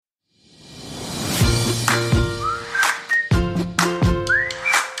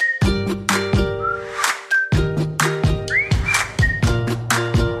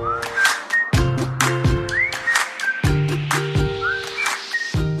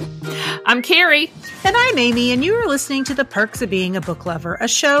I'm Carrie. And I'm Amy, and you are listening to The Perks of Being a Book Lover, a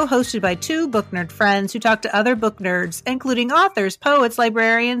show hosted by two book nerd friends who talk to other book nerds, including authors, poets,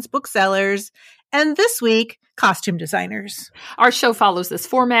 librarians, booksellers, and this week, costume designers. Our show follows this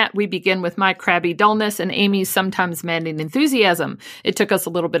format. We begin with my crabby dullness and Amy's sometimes maddening enthusiasm. It took us a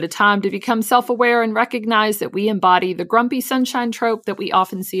little bit of time to become self-aware and recognize that we embody the grumpy sunshine trope that we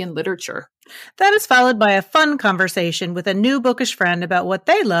often see in literature. That is followed by a fun conversation with a new bookish friend about what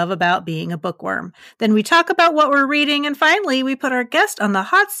they love about being a bookworm. Then we talk about what we're reading, and finally, we put our guest on the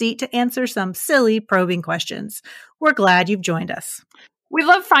hot seat to answer some silly, probing questions. We're glad you've joined us. We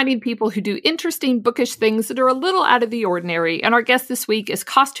love finding people who do interesting bookish things that are a little out of the ordinary, and our guest this week is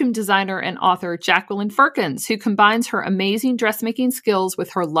costume designer and author Jacqueline Firkins, who combines her amazing dressmaking skills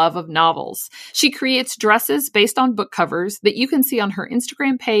with her love of novels. She creates dresses based on book covers that you can see on her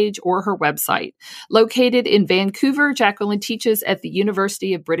Instagram page or her website. Located in Vancouver, Jacqueline teaches at the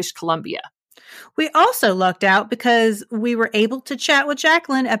University of British Columbia. We also lucked out because we were able to chat with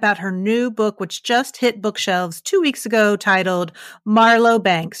Jacqueline about her new book, which just hit bookshelves 2 weeks ago, titled Marlowe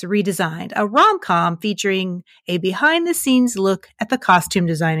Banks Redesigned, a rom-com featuring a behind-the-scenes look at the costume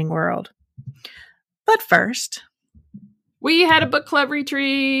designing world. But first, we had a book club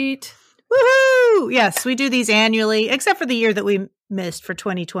retreat. Woohoo! Yes, we do these annually, except for the year that we missed for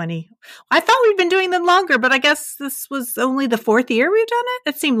 2020. I thought we'd been doing them longer, but I guess this was only the fourth year we've done it.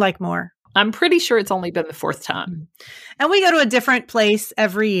 It seemed like more. I'm pretty sure it's only been the fourth time. And we go to a different place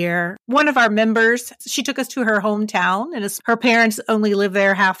every year. One of our members, she took us to her hometown, and her parents only live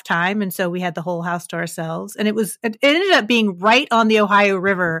there half time. And so we had the whole house to ourselves. And it ended up being right on the Ohio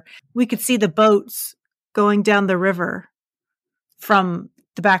River. We could see the boats going down the river from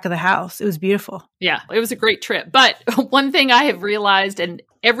the back of the house. It was beautiful. Yeah, it was a great trip. But one thing I have realized, and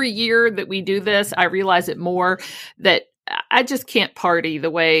every year that we do this, I realize it more, that I just can't party the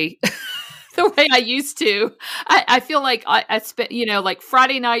way I used to. I feel like I spent, like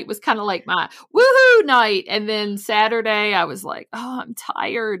Friday night was kind of like my woohoo night. And then Saturday I was like, oh, I'm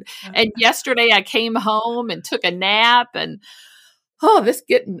tired. And yesterday I came home and took a nap, and this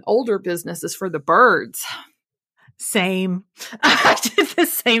getting older business is for the birds. Same. I did the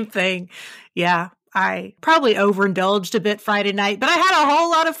same thing. Yeah. I probably overindulged a bit Friday night, but I had a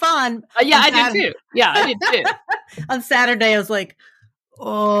whole lot of fun. I did too. Yeah, I did too. On Saturday, I was like,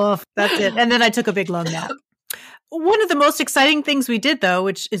 oh, that's it. And then I took a big long nap. One of the most exciting things we did, though,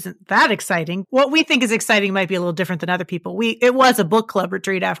 which isn't that exciting, what we think is exciting might be a little different than other people. It was a book club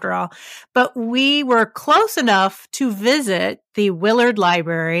retreat after all, but we were close enough to visit the Willard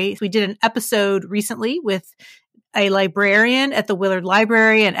Library. We did an episode recently with a librarian at the Willard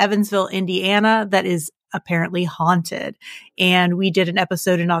Library in Evansville, Indiana, that is apparently haunted. And we did an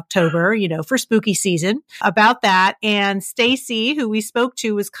episode in October, for spooky season about that. And Stacy, who we spoke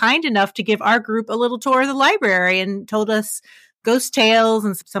to, was kind enough to give our group a little tour of the library and told us ghost tales,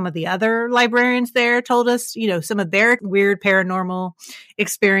 and some of the other librarians there told us, some of their weird paranormal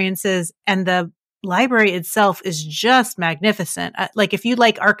experiences. And the library itself is just magnificent. Like if you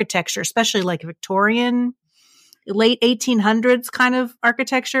like architecture, especially like Victorian, late 1800s kind of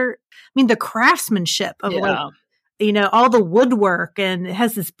architecture. I mean, the craftsmanship of all the woodwork, and it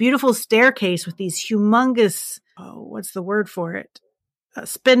has this beautiful staircase with these humongous, what's the word for it?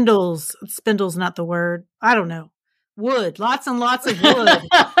 Spindles. Spindle's not the word. I don't know. Wood. Lots and lots of wood.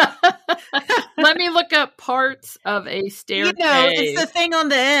 Let me look up parts of a staircase. It's the thing on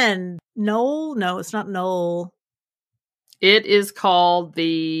the end. Knoll? No, it's not knoll. It is called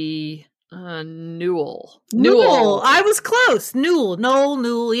the Newell. I was close. Newell,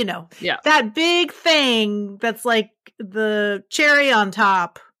 Yeah. That big thing that's like the cherry on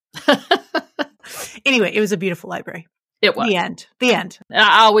top. Anyway, it was a beautiful library. It was. The end.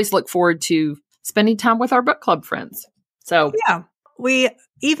 I always look forward to spending time with our book club friends. So yeah, we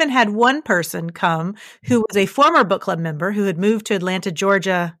even had one person come who was a former book club member who had moved to Atlanta,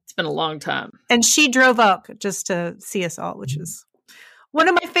 Georgia. It's been a long time. And she drove up just to see us all, which is one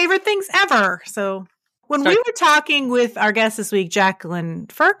of my favorite things ever. So when we were talking with our guest this week, Jacqueline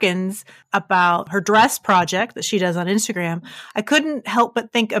Firkins, about her dress project that she does on Instagram, I couldn't help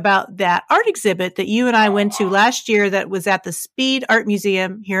but think about that art exhibit that you and I went to last year that was at the Speed Art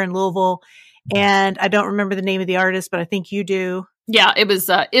Museum here in Louisville. And I don't remember the name of the artist, but I think you do. Yeah, it was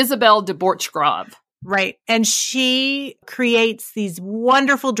Isabel de Borchgrave. Right. And she creates these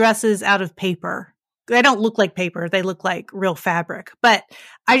wonderful dresses out of paper. They don't look like paper. They look like real fabric. But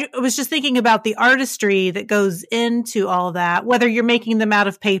I was just thinking about the artistry that goes into all that, whether you're making them out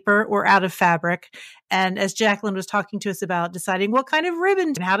of paper or out of fabric. And as Jacqueline was talking to us about deciding what kind of ribbon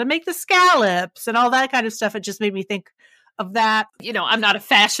and how to make the scallops and all that kind of stuff, it just made me think of that. I'm not a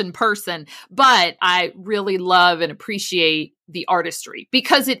fashion person, but I really love and appreciate the artistry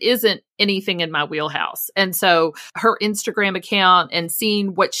because it isn't anything in my wheelhouse. And so her Instagram account and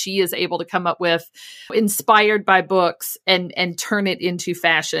seeing what she is able to come up with inspired by books and turn it into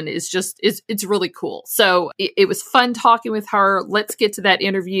fashion it's really cool. So it was fun talking with her. Let's get to that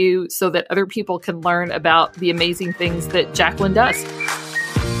interview so that other people can learn about the amazing things that Jacqueline does.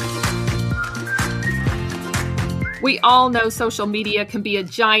 We all know social media can be a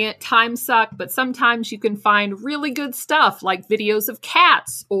giant time suck, but sometimes you can find really good stuff like videos of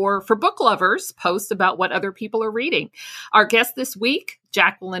cats or, for book lovers, posts about what other people are reading. Our guest this week,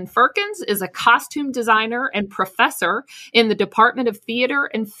 Jacqueline Firkins, is a costume designer and professor in the Department of Theater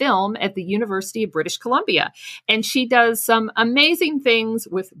and Film at the University of British Columbia. And she does some amazing things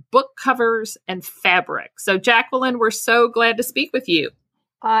with book covers and fabric. So, Jacqueline, we're so glad to speak with you.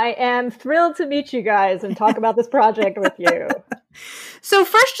 I am thrilled to meet you guys and talk about this project with you. So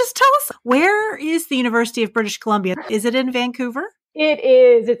first, just tell us, where is the University of British Columbia? Is it in Vancouver? It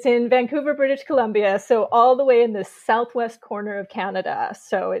is. It's in Vancouver, British Columbia. So all the way in the southwest corner of Canada.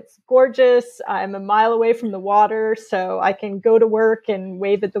 So it's gorgeous. I'm a mile away from the water, so I can go to work and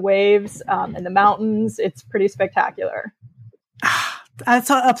wave at the waves and the mountains. It's pretty spectacular.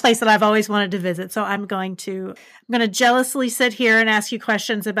 That's a place that I've always wanted to visit. So I'm going to jealously sit here and ask you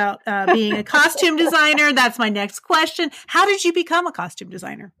questions about being a costume designer. That's my next question. How did you become a costume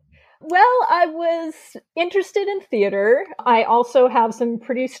designer? Well, I was interested in theater. I also have some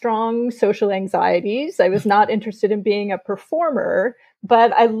pretty strong social anxieties. I was not interested in being a performer,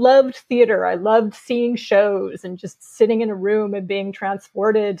 but I loved theater. I loved seeing shows and just sitting in a room and being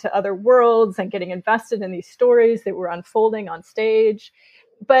transported to other worlds and getting invested in these stories that were unfolding on stage.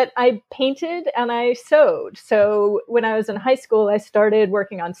 But I painted and I sewed. So when I was in high school, I started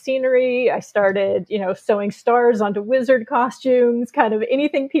working on scenery. I started, sewing stars onto wizard costumes, kind of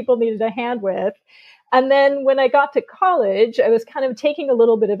anything people needed a hand with. And then when I got to college, I was kind of taking a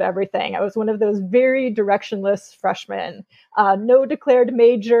little bit of everything. I was one of those very directionless freshmen, no declared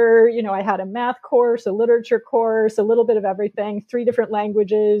major. I had a math course, a literature course, a little bit of everything, 3 different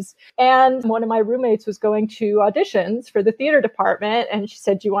languages. And one of my roommates was going to auditions for the theater department. And she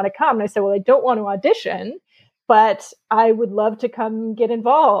said, "Do you want to come?" And I said, "Well, I don't want to audition, but I would love to come get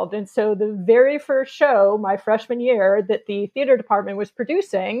involved." And so the very first show, my freshman year, that the theater department was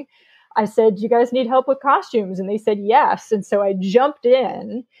producing, I said, "You guys need help with costumes?" And they said, "Yes." And so I jumped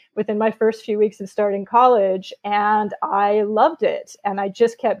in within my first few weeks of starting college, and I loved it. And I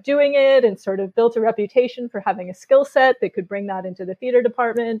just kept doing it and sort of built a reputation for having a skill set that could bring that into the theater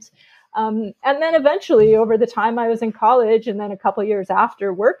department. And then eventually, over the time I was in college and then a couple years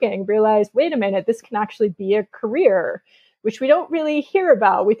after working, realized, wait a minute, this can actually be a career, which we don't really hear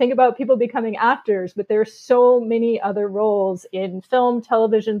about. We think about people becoming actors, but there are so many other roles in film,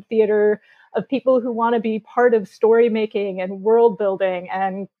 television, theater of people who want to be part of story making and world building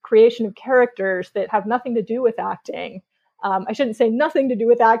and creation of characters that have nothing to do with acting. I shouldn't say nothing to do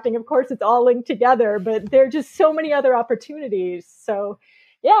with acting. Of course, it's all linked together, but there are just so many other opportunities. So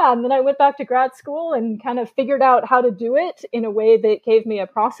yeah, and then I went back to grad school and kind of figured out how to do it in a way that gave me a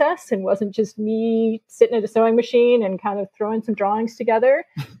process and wasn't just me sitting at a sewing machine and kind of throwing some drawings together.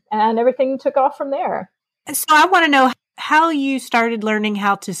 And everything took off from there. So I want to know how you started learning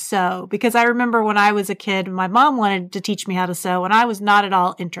how to sew, because I remember when I was a kid, my mom wanted to teach me how to sew and I was not at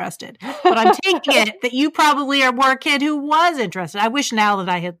all interested. But I'm taking it that you probably are more a kid who was interested. I wish now that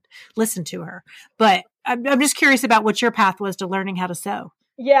I had listened to her, but I'm just curious about what your path was to learning how to sew.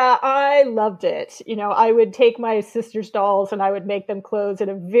 Yeah, I loved it. I would take my sister's dolls and I would make them clothes at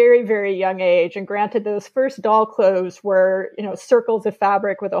a very, very young age. And granted, those first doll clothes were, circles of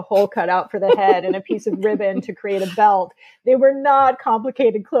fabric with a hole cut out for the head and a piece of ribbon to create a belt. They were not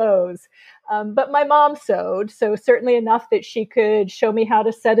complicated clothes. But my mom sewed, so certainly enough that she could show me how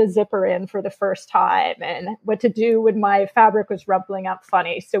to set a zipper in for the first time and what to do when my fabric was rumpling up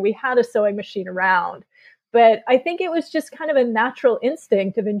funny. So we had a sewing machine around. But I think it was just kind of a natural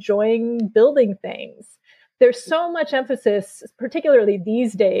instinct of enjoying building things. There's so much emphasis, particularly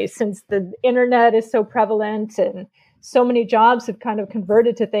these days, since the internet is so prevalent and so many jobs have kind of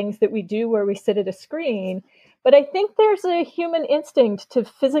converted to things that we do where we sit at a screen. But I think there's a human instinct to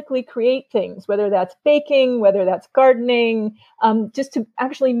physically create things, whether that's baking, whether that's gardening, just to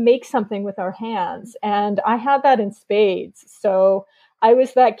actually make something with our hands. And I had that in spades. So I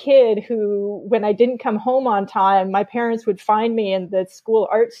was that kid who, when I didn't come home on time, my parents would find me in the school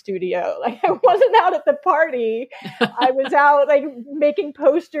art studio. Like, I wasn't out at the party. I was out making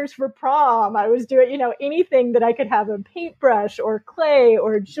posters for prom. I was doing, anything that I could have a paintbrush or clay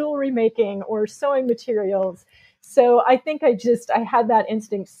or jewelry making or sewing materials. So I think I had that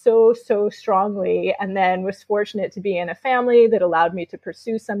instinct so strongly, and then was fortunate to be in a family that allowed me to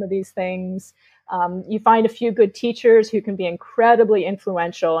pursue some of these things. You find a few good teachers who can be incredibly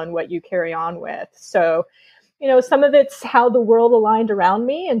influential in what you carry on with. So, some of it's how the world aligned around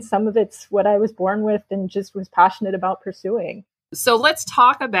me, and some of it's what I was born with and just was passionate about pursuing. So let's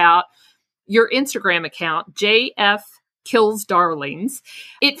talk about your Instagram account, JF Kills Darlings.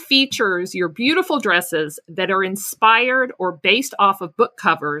 It features your beautiful dresses that are inspired or based off of book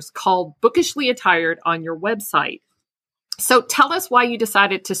covers called Bookishly Attired on your website. So tell us why you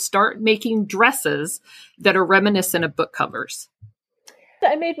decided to start making dresses that are reminiscent of book covers.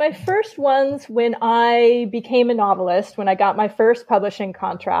 I made my first ones when I became a novelist, when I got my first publishing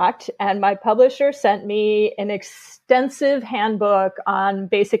contract, and my publisher sent me an extensive handbook on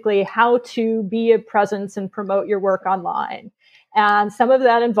basically how to be a presence and promote your work online. And some of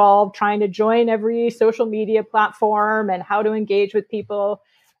that involved trying to join every social media platform and how to engage with people.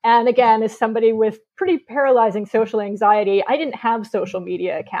 And again, as somebody with pretty paralyzing social anxiety, I didn't have social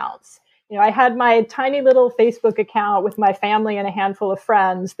media accounts. I had my tiny little Facebook account with my family and a handful of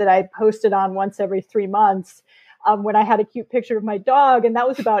friends that I posted on once every 3 months when I had a cute picture of my dog, and that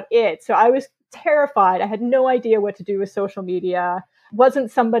was about it. So I was terrified. I had no idea what to do with social media.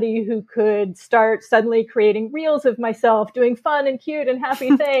 Wasn't somebody who could start suddenly creating reels of myself doing fun and cute and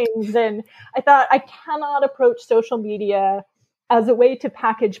happy things. And I thought, I cannot approach social media as a way to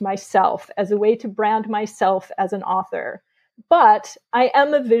package myself, as a way to brand myself as an author. But I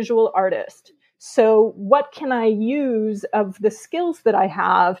am a visual artist. So what can I use of the skills that I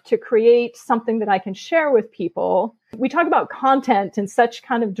have to create something that I can share with people? We talk about content in such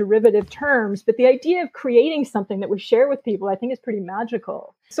kind of derivative terms, but the idea of creating something that we share with people, I think, is pretty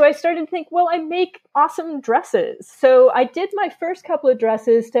magical. So I started to think, well, I make awesome dresses. So I did my first couple of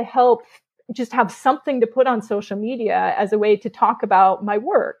dresses to help just have something to put on social media as a way to talk about my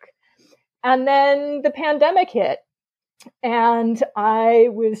work. And then the pandemic hit. And I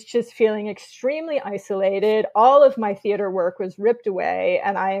was just feeling extremely isolated. All of my theater work was ripped away.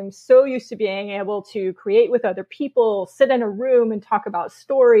 And I am so used to being able to create with other people, sit in a room and talk about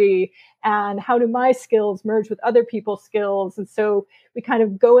story and how do my skills merge with other people's skills. And so we kind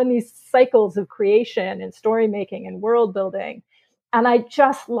of go in these cycles of creation and story making and world building. And I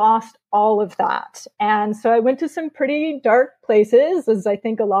just lost all of that. And so I went to some pretty dark places, as I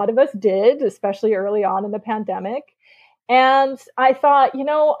think a lot of us did, especially early on in the pandemic. And I thought,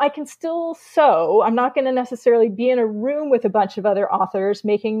 I can still sew. I'm not going to necessarily be in a room with a bunch of other authors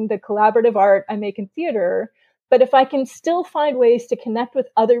making the collaborative art I make in theater. But if I can still find ways to connect with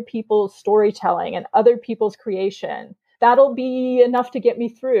other people's storytelling and other people's creation, that'll be enough to get me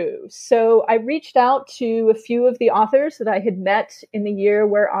through. So I reached out to a few of the authors that I had met in the year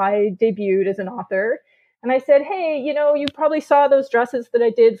where I debuted as an author. And I said, hey, you probably saw those dresses that I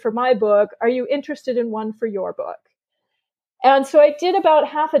did for my book. Are you interested in one for your book? And so I did about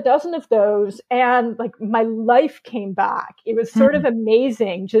half a dozen of those, and my life came back. It was sort of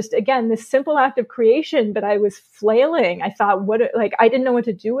amazing. Just again, this simple act of creation, but I was flailing. I thought, I didn't know what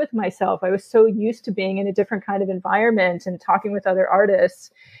to do with myself. I was so used to being in a different kind of environment and talking with other artists.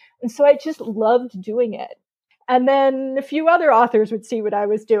 And so I just loved doing it. And then a few other authors would see what I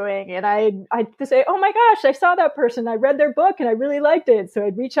was doing, and I'd say, oh my gosh, I saw that person. I read their book and I really liked it. So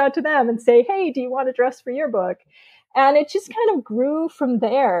I'd reach out to them and say, hey, do you want a dress for your book? And it just kind of grew from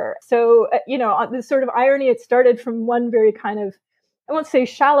there. So, the sort of irony, it started from one very kind of, I won't say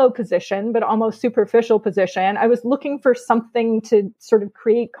shallow position, but almost superficial position. I was looking for something to sort of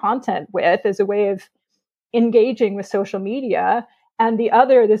create content with as a way of engaging with social media. And the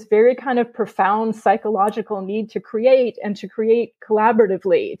other, this very kind of profound psychological need to create and to create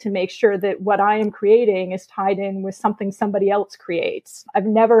collaboratively to make sure that what I am creating is tied in with something somebody else creates. I've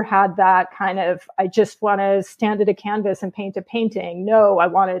never had that kind of, I just want to stand at a canvas and paint a painting. No, I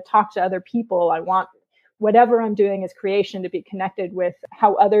want to talk to other people. I want whatever I'm doing as creation to be connected with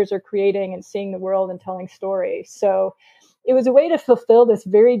how others are creating and seeing the world and telling stories. So it was a way to fulfill this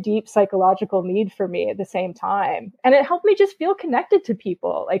very deep psychological need for me at the same time. And it helped me just feel connected to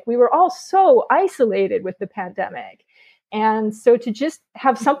people. We were all so isolated with the pandemic. And so to just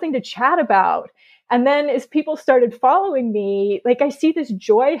have something to chat about. And then as people started following me, I see this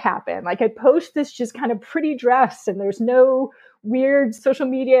joy happen. I post this just kind of pretty dress and there's no weird social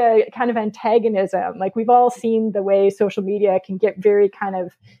media kind of antagonism. We've all seen the way social media can get very kind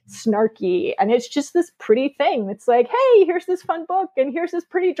of snarky, and it's just this pretty thing. It's hey, here's this fun book and here's this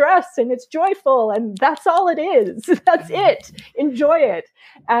pretty dress and it's joyful and that's all it is. That's it. Enjoy it.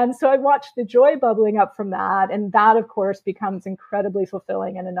 And so I watched the joy bubbling up from that. And that, of course, becomes incredibly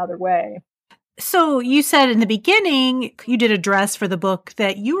fulfilling in another way. So you said in the beginning, you did a dress for the book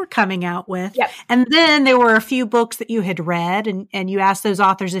that you were coming out with. Yep. And then there were a few books that you had read and you asked those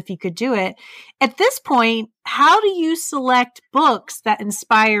authors if you could do it. At this point, how do you select books that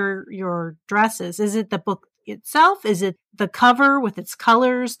inspire your dresses? Is it the book itself? Is it the cover with its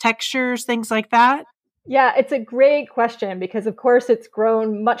colors, textures, things like that? Yeah, it's a great question because, of course, it's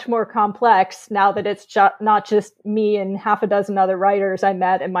grown much more complex now that it's not just me and half a dozen other writers I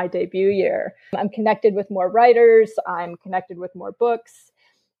met in my debut year. I'm connected with more writers. I'm connected with more books.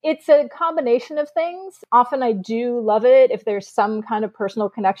 It's a combination of things. Often I do love it if there's some kind of personal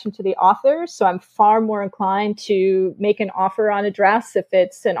connection to the author. So I'm far more inclined to make an offer on a dress if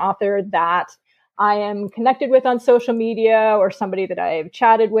it's an author that I am connected with on social media or somebody that I've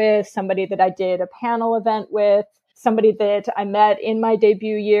chatted with, somebody that I did a panel event with, somebody that I met in my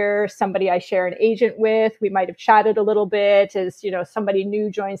debut year, somebody I share an agent with. We might have chatted a little bit as, somebody new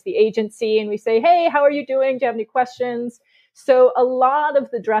joins the agency and we say, hey, how are you doing? Do you have any questions? So a lot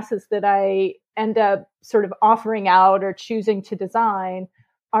of the dresses that I end up sort of offering out or choosing to design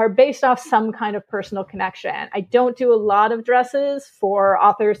are based off some kind of personal connection. I don't do a lot of dresses for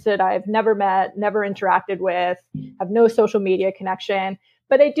authors that I've never met, never interacted with, have no social media connection,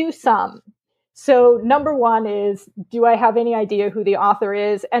 but I do some. So number one is, do I have any idea who the author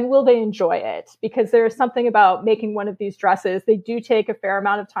is and will they enjoy it? Because there is something about making one of these dresses. They do take a fair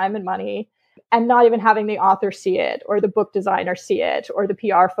amount of time and money. And not even having the author see it or the book designer see it or the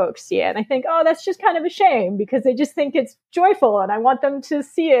PR folks see it. And I think, oh, that's just kind of a shame because they just think it's joyful and I want them to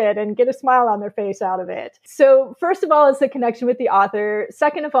see it and get a smile on their face out of it. So first of all, it's the connection with the author.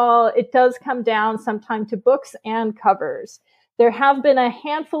 Second of all, it does come down sometime to books and covers. There have been a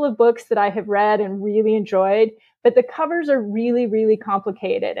handful of books that I have read and really enjoyed, but the covers are really, really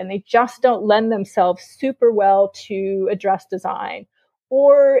complicated and they just don't lend themselves super well to a dress design.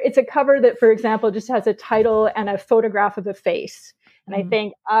 Or it's a cover that, for example, just has a title and a photograph of a face. And I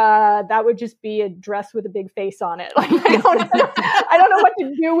think that would just be a dress with a big face on it. Like, I don't know what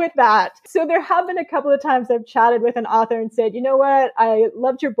to do with that. So there have been a couple of times I've chatted with an author and said, you know what? I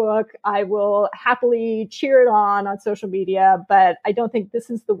loved your book. I will happily cheer it on social media, but I don't think this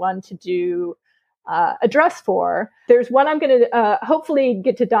is the one to do a dress for. There's one I'm going to hopefully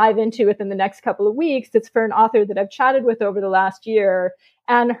get to dive into within the next couple of weeks. That's for an author that I've chatted with over the last year.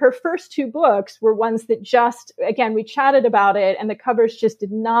 And her first two books were ones that just, again, we chatted about it and the covers just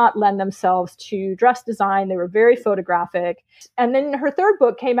did not lend themselves to dress design. They were very photographic. And then her third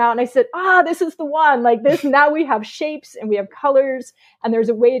book came out and I said, this is the one. Like this, now we have shapes and we have colors and there's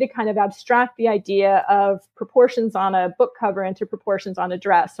a way to kind of abstract the idea of proportions on a book cover into proportions on a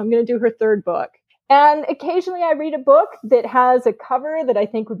dress. So I'm going to do her third book. And occasionally I read a book that has a cover that I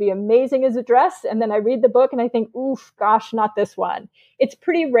think would be amazing as a dress. And then I read the book and I think, oof, gosh, not this one. It's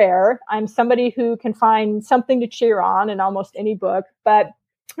pretty rare. I'm somebody who can find something to cheer on in almost any book, but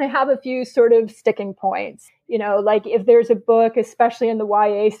I have a few sort of sticking points. Like if there's a book, especially in the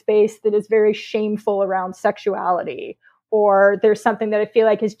YA space, that is very shameful around sexuality, or there's something that I feel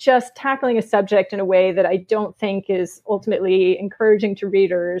like is just tackling a subject in a way that I don't think is ultimately encouraging to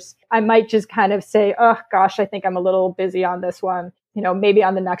readers, I might just kind of say, oh gosh, I think I'm a little busy on this one. Maybe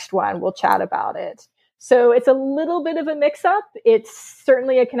on the next one, we'll chat about it. So it's a little bit of a mix up. It's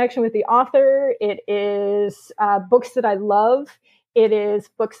certainly a connection with the author. It is books that I love. It is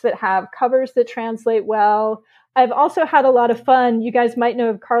books that have covers that translate well. I've also had a lot of fun. You guys might know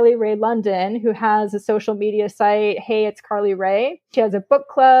of Carly Rae London, who has a social media site. Hey, it's Carly Rae. She has a book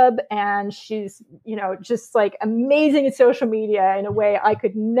club and she's, just like amazing at social media in a way I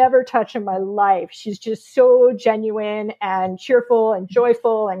could never touch in my life. She's just so genuine and cheerful and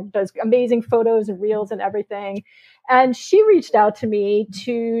joyful and does amazing photos and reels and everything. And she reached out to me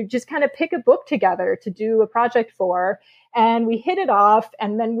to just kind of pick a book together to do a project for. And we hit it off.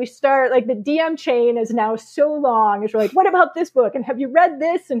 And then we start, like, the DM chain is now so long. It's like, what about this book? And have you read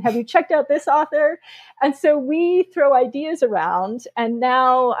this? And have you checked out this author? And so we throw ideas around. And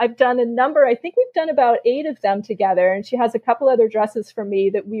now I've done a number. I think we've done about 8 of them together. And she has a couple other dresses for me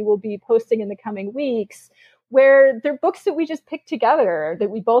that we will be posting in the coming weeks, where they're books that we just picked together, that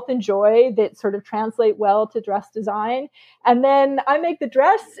we both enjoy, that sort of translate well to dress design. And then I make the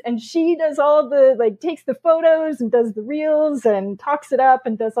dress and she does all the, takes the photos and does the reels and talks it up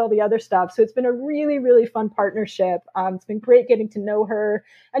and does all the other stuff. So it's been a really, really fun partnership. It's been great getting to know her.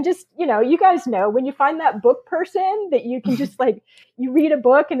 And just, you guys know, when you find that book person that you can just you read a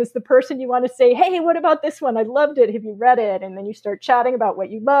book and it's the person you want to say, hey, what about this one? I loved it. Have you read it? And then you start chatting about what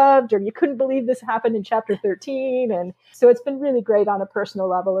you loved, or you couldn't believe this happened in chapter 13. And so it's been really great on a personal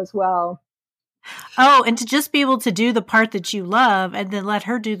level as well. Oh, and to just be able to do the part that you love and then let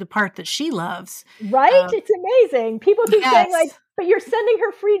her do the part that she loves. Right? It's amazing. People keep saying like, Yes. but you're sending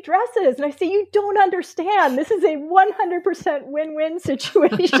her free dresses. And I say, you don't understand. This is a 100% win-win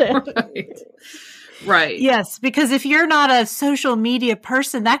situation. Right. Yes, because if you're not a social media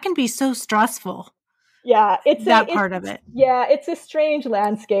person, that can be so stressful. Yeah, it's part of it. Yeah, it's a strange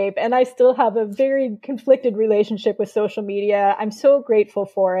landscape, and I still have a very conflicted relationship with social media. I'm so grateful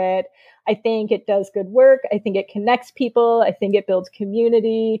for it. I think it does good work. I think it connects people. I think it builds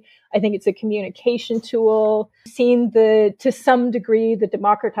community. I think it's a communication tool. Seen to some degree, the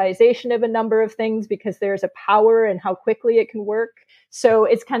democratization of a number of things because there's a power in how quickly it can work. So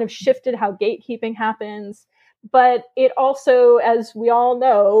it's kind of shifted how gatekeeping happens. But it also, as we all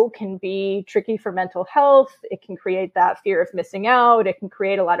know, can be tricky for mental health. It can create that fear of missing out. It can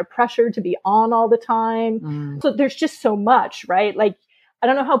create a lot of pressure to be on all the time. So there's just so much, right? Like, I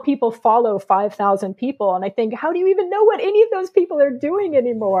don't know how people follow 5,000 people. And I think, how do you even know what any of those people are doing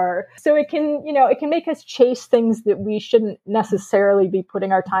anymore? So it can make us chase things that we shouldn't necessarily be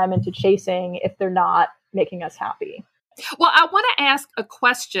putting our time into chasing if they're not making us happy. Well, I want to ask a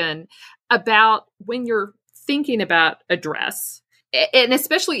question about when you're thinking about a dress, and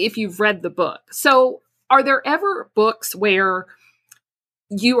especially if you've read the book. So are there ever books where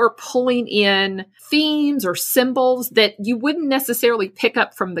you are pulling in themes or symbols that you wouldn't necessarily pick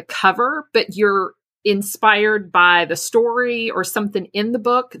up from the cover, but you're inspired by the story or something in the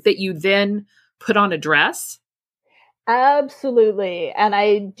book that you then put on a dress? Absolutely. And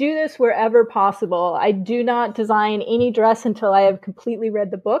I do this wherever possible. I do not design any dress until I have completely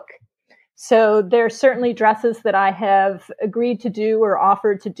read the book. So there are certainly dresses that I have agreed to do or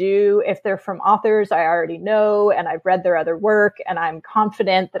offered to do if they're from authors I already know and I've read their other work and I'm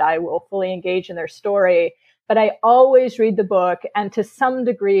confident that I will fully engage in their story. But I always read the book, and to some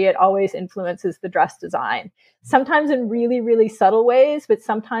degree, it always influences the dress design. Sometimes in really, really subtle ways, but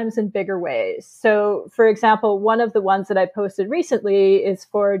sometimes in bigger ways. So, for example, one of the ones that I posted recently is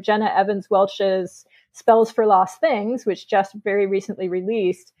for Jenna Evans Welch's Spells for Lost Things, which just very recently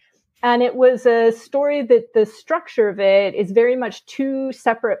released. And it was a story that the structure of it is very much two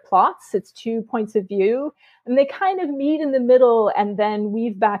separate plots. It's 2 points of view, and they kind of meet in the middle and then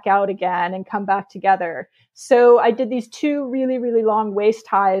weave back out again and come back together. So I did these 2 really, really long waist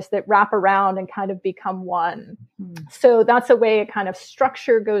ties that wrap around and kind of become one. So that's a way a kind of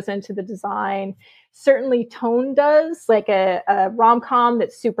structure goes into the design. Certainly tone does, like a rom-com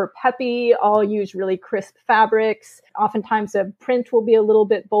that's super peppy. I'll use really crisp fabrics. Oftentimes a print will be a little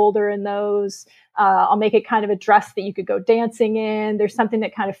bit bolder in those. I'll make it kind of a dress that you could go dancing in. There's something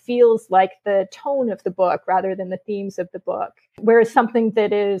that kind of feels like the tone of the book rather than the themes of the book. Whereas something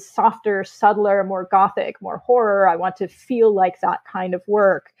that is softer, subtler, more gothic, more horror, I want to feel like that kind of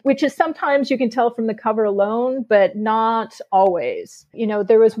work, which is sometimes you can tell from the cover alone, but not always. You know,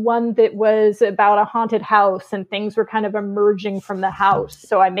 there was one that was about a haunted house and things were kind of emerging from the house.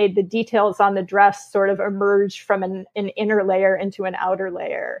 So I made the details on the dress sort of emerge from an inner layer into an outer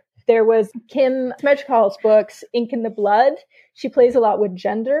layer. There was Kim Smedjkal's books, Ink in the Blood. She plays a lot with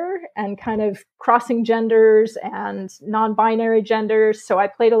gender and kind of crossing genders and non-binary genders. So I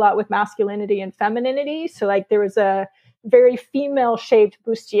played a lot with masculinity and femininity. So like there was a very female-shaped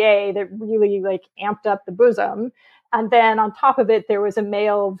bustier that really like amped up the bosom. And then on top of it, there was a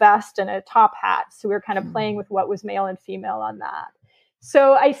male vest and a top hat. So we were kind of playing with what was male and female on that.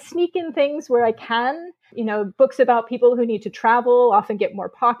 So I sneak in things where I can. You know, books about people who need to travel often get more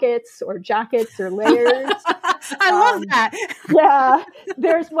pockets or jackets or layers. I love that. Yeah.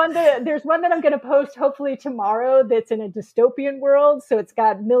 There's one that I'm going to post hopefully tomorrow that's in a dystopian world. So it's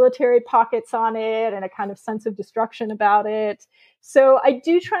got military pockets on it and a kind of sense of destruction about it. So I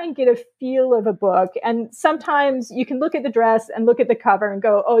do try and get a feel of a book. And sometimes you can look at the dress and look at the cover and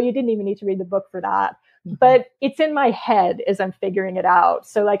go, oh, you didn't even need to read the book for that. But it's in my head as I'm figuring it out.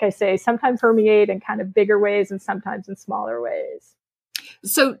 So like I say, sometimes permeate in kind of bigger ways and sometimes in smaller ways.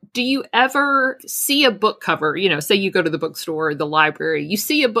 So do you ever see a book cover, you know, say you go to the bookstore or the library, you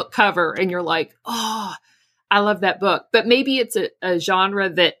see a book cover and you're like, oh, I love that book. But maybe it's a genre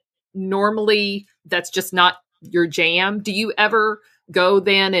that normally that's just not your jam. Do you ever go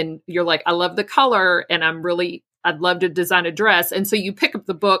then and you're like, I love the color and I'd love to design a dress. And so you pick up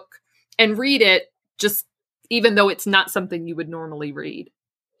the book and read it, just even though it's not something you would normally read?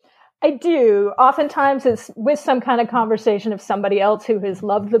 I do. Oftentimes it's with some kind of conversation of somebody else who has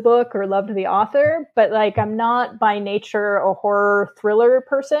loved the book or loved the author, but like I'm not by nature a horror thriller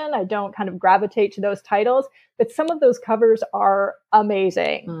person. I don't kind of gravitate to those titles, but some of those covers are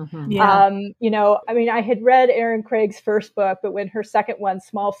amazing. Mm-hmm. Yeah. I mean, I had read Erin Craig's first book, but when her second one,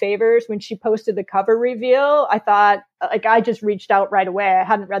 Small Favors, when she posted the cover reveal, I thought, like, I just reached out right away. I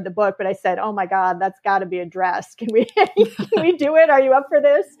hadn't read the book, but I said, oh my God, that's got to be a dress. Can we do it? Are you up for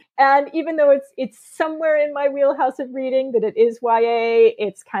this? And even though it's somewhere in my wheelhouse of reading that it is YA,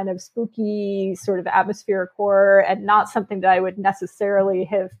 it's kind of spooky, sort of atmospheric horror, and not something that I would necessarily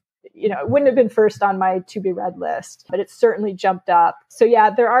have, it wouldn't have been first on my to be read list, but it's certainly jumped up. So yeah,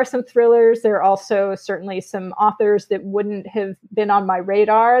 there are some thrillers. There are also certainly some authors that wouldn't have been on my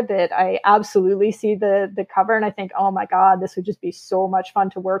radar that I absolutely see the cover and I think, oh my God, this would just be so much fun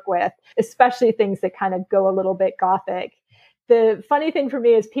to work with, especially things that kind of go a little bit gothic. The funny thing for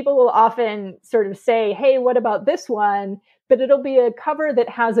me is people will often sort of say, hey, what about this one? But it'll be a cover that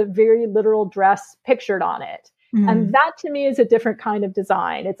has a very literal dress pictured on it. Mm. And that to me is a different kind of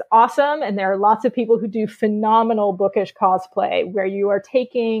design. It's awesome. And there are lots of people who do phenomenal bookish cosplay where you are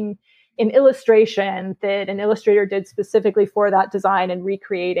taking an illustration that an illustrator did specifically for that design and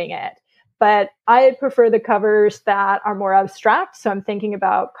recreating it. But I prefer the covers that are more abstract. So I'm thinking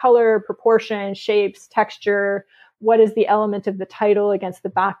about color, proportion, shapes, texture. What is the element of the title against the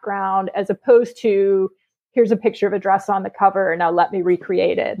background, as opposed to here's a picture of a dress on the cover. Now let me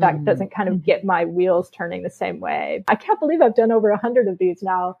recreate it. That doesn't kind of get my wheels turning the same way. I can't believe I've done over 100 of these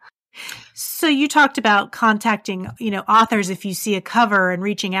now. So you talked about contacting, authors if you see a cover and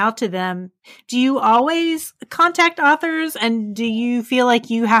reaching out to them. Do you always contact authors, and do you feel like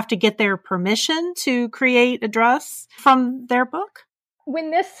you have to get their permission to create a dress from their book?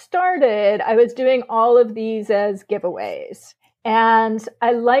 When this started, I was doing all of these as giveaways. And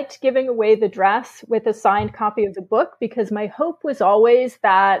I liked giving away the dress with a signed copy of the book because my hope was always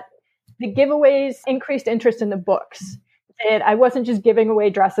that the giveaways increased interest in the books. That I wasn't just giving away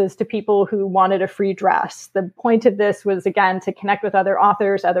dresses to people who wanted a free dress. The point of this was, again, to connect with other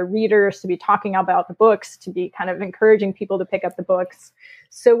authors, other readers, to be talking about the books, to be kind of encouraging people to pick up the books.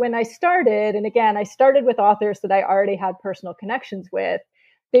 So when I started, and again, I started with authors that I already had personal connections with,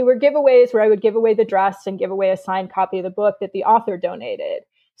 they were giveaways where I would give away the dress and give away a signed copy of the book that the author donated.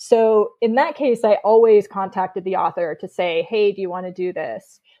 So in that case, I always contacted the author to say, hey, do you want to do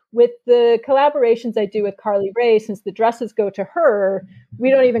this? With the collaborations I do with Carly Ray, since the dresses go to her, we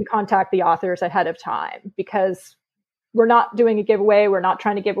don't even contact the authors ahead of time because we're not doing a giveaway. We're not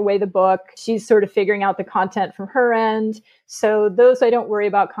trying to give away the book. She's sort of figuring out the content from her end. So those I don't worry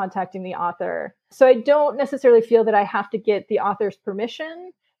about contacting the author. So I don't necessarily feel that I have to get the author's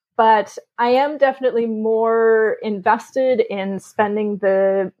permission, but I am definitely more invested in spending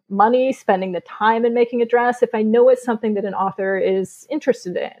the money, spending the time in making a dress if I know it's something that an author is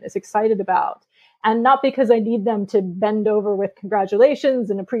interested in, is excited about. And not because I need them to bend over with congratulations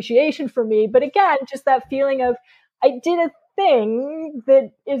and appreciation for me, but again, just that feeling of, I did a thing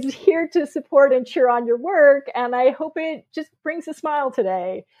that is here to support and cheer on your work, and I hope it just brings a smile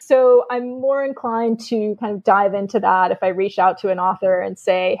today. So I'm more inclined to kind of dive into that if I reach out to an author and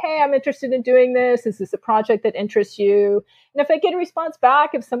say, hey, I'm interested in doing this. Is this a project that interests you? And if I get a response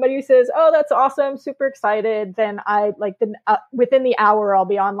back, if somebody who says, oh, that's awesome, super excited, then within the hour, I'll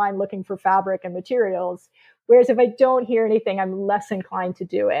be online looking for fabric and materials. Whereas if I don't hear anything, I'm less inclined to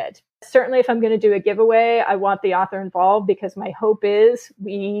do it. Certainly, if I'm going to do a giveaway, I want the author involved because my hope is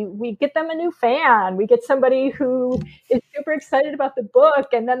we get them a new fan. We get somebody who is super excited about the book,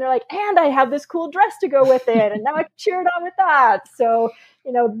 and then they're like, and I have this cool dress to go with it, and now I can cheer it on with that. So,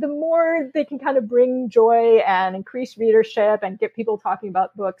 the more they can kind of bring joy and increase readership and get people talking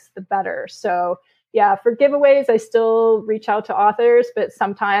about books, the better. So, yeah, for giveaways, I still reach out to authors, but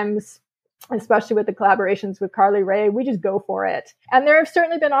sometimes, especially with the collaborations with Carly Ray, we just go for it. And there have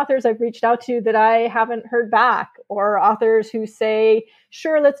certainly been authors I've reached out to that I haven't heard back, or authors who say,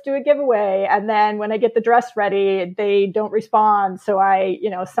 sure, let's do a giveaway. And then when I get the dress ready, they don't respond. So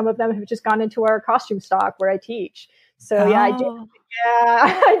some of them have just gone into our costume stock where I teach. So I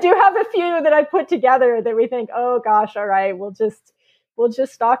do have a few that I put together that we think, oh gosh, all right, we'll just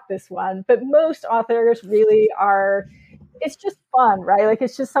stock this one. But most authors really are, it's just fun, right? Like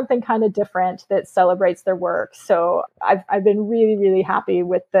it's just something kind of different that celebrates their work. So I've been really, really happy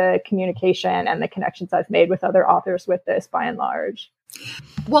with the communication and the connections I've made with other authors with this by and large.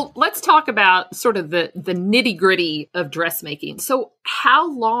 Well, let's talk about sort of the nitty gritty of dressmaking. So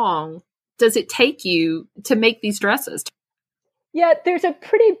how long does it take you to make these dresses? Yeah, there's a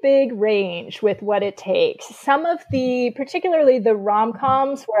pretty big range with what it takes. Some of particularly the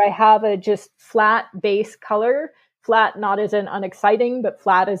rom-coms where I have a just flat base color, flat not as in unexciting, but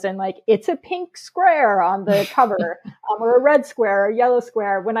flat as in like it's a pink square on the cover, or a red square or a yellow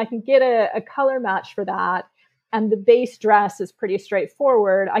square. When I can get a color match for that, and the base dress is pretty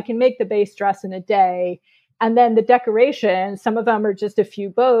straightforward, I can make the base dress in a day. And then the decorations, some of them are just a few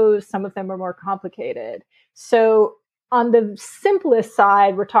bows, some of them are more complicated. So on the simplest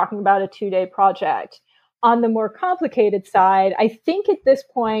side, we're talking about a 2-day project. On the more complicated side, I think at this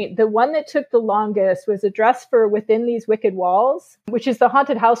point, the one that took the longest was a dress for Within These Wicked Walls, which is the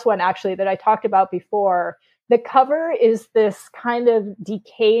haunted house one, actually, that I talked about before. The cover is this kind of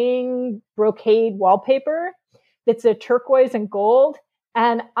decaying brocade wallpaper that's a turquoise and gold.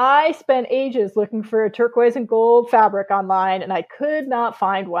 And I spent ages looking for a turquoise and gold fabric online, and I could not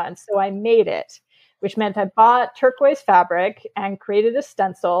find one. So I made it, which meant I bought turquoise fabric and created a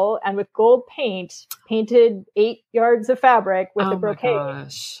stencil, and with gold paint, painted 8 yards of fabric with a brocade.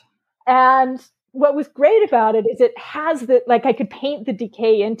 Gosh. And what was great about it is it has I could paint the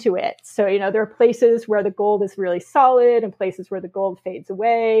decay into it. So, there are places where the gold is really solid and places where the gold fades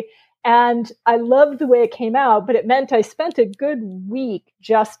away. And I loved the way it came out, but it meant I spent a good week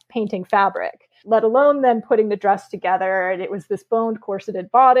just painting fabric, let alone then putting the dress together. And it was this boned corseted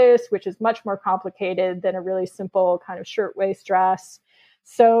bodice, which is much more complicated than a really simple kind of shirtwaist dress.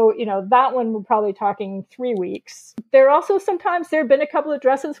 So, that one we're probably talking 3 weeks. There have been a couple of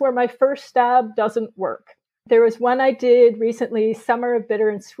dresses where my first stab doesn't work. There was one I did recently, Summer of Bitter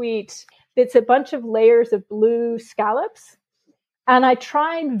and Sweet. It's a bunch of layers of blue scallops. And I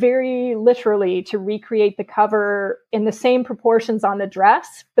tried very literally to recreate the cover in the same proportions on the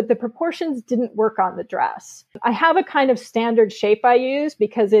dress, but the proportions didn't work on the dress. I have a kind of standard shape I use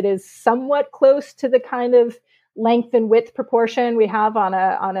because it is somewhat close to the kind of length and width proportion we have on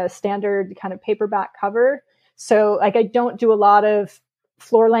a standard kind of paperback cover. So I don't do a lot of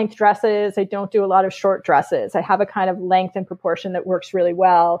floor length dresses. I don't do a lot of short dresses. I have a kind of length and proportion that works really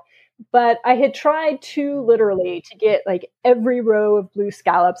well. But I had tried too literally to get every row of blue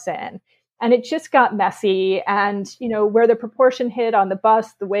scallops in, and it just got messy. And, where the proportion hit on the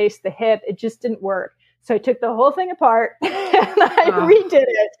bust, the waist, the hip, it just didn't work. So I took the whole thing apart and I redid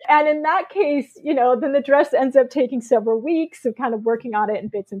it. And in that case, then the dress ends up taking several weeks of kind of working on it in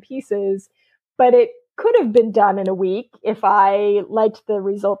bits and pieces. But it could have been done in a week if I liked the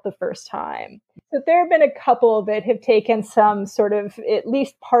result the first time. So there have been a couple that have taken some sort of at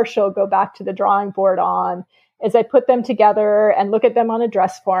least partial go back to the drawing board on, as I put them together and look at them on a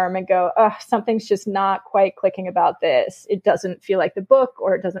dress form and go, something's just not quite clicking about this. It doesn't feel like the book,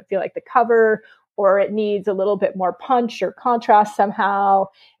 or it doesn't feel like the cover, or it needs a little bit more punch or contrast somehow.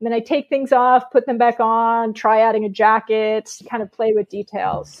 And then I take things off, put them back on, try adding a jacket, kind of play with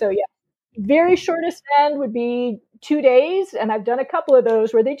details. So yeah, very shortest end would be 2 days. And I've done a couple of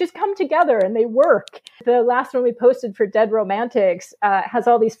those where they just come together and they work. The last one we posted for Dead Romantics has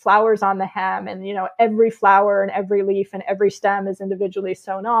all these flowers on the hem, and, every flower and every leaf and every stem is individually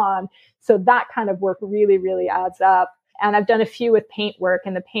sewn on. So that kind of work really, really adds up. And I've done a few with paintwork,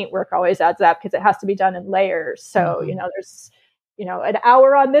 and the paintwork always adds up because it has to be done in layers. So, there's, an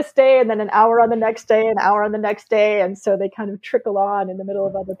hour on this day, and then an hour on the next day, an hour on the next day. And so they kind of trickle on in the middle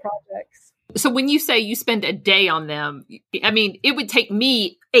of other projects. So when you say you spend a day on them, I mean, it would take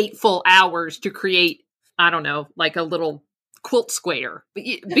me 8 full hours to create, I don't know, like a little quilt square,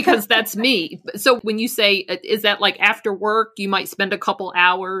 because that's me. So when you say, is that after work, you might spend a couple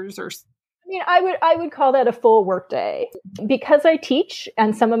hours or? I would call that a full work day, because I teach,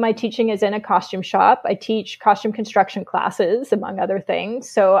 and some of my teaching is in a costume shop. I teach costume construction classes, among other things.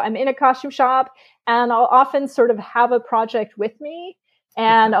 So I'm in a costume shop, and I'll often sort of have a project with me,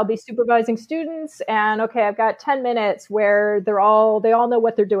 and I'll be supervising students, and okay, I've got 10 minutes where they all know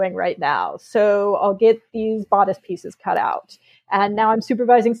what they're doing right now. So I'll get these bodice pieces cut out. And now I'm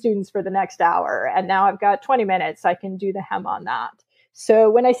supervising students for the next hour. And now I've got 20 minutes. I can do the hem on that.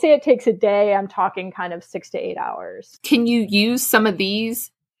 So when I say it takes a day, I'm talking kind of 6 to 8 hours. Can you use some of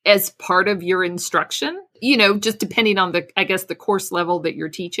these as part of your instruction? Just depending on the course level that you're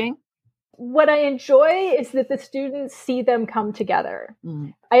teaching? What I enjoy is that the students see them come together.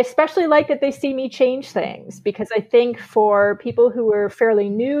 I especially like that they see me change things, because I think for people who are fairly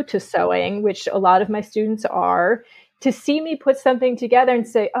new to sewing, which a lot of my students are, to see me put something together and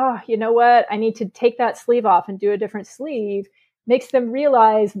say, oh, you know what, I need to take that sleeve off and do a different sleeve, makes them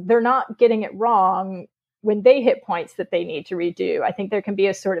realize they're not getting it wrong when they hit points that they need to redo. I think there can be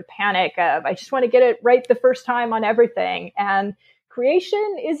a sort of panic of, I just want to get it right the first time on everything. And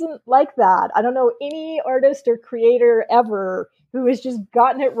creation isn't like that. I don't know any artist or creator ever who has just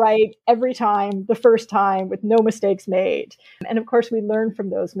gotten it right every time, the first time, with no mistakes made. And of course, we learn from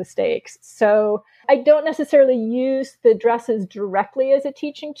those mistakes. So I don't necessarily use the dresses directly as a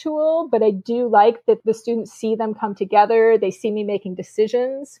teaching tool, but I do like that the students see them come together. They see me making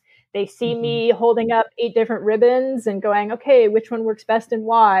decisions. They see me holding up 8 different ribbons and going, okay, which one works best and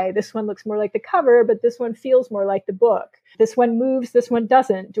why? This one looks more like the cover, but this one feels more like the book. This one moves, this one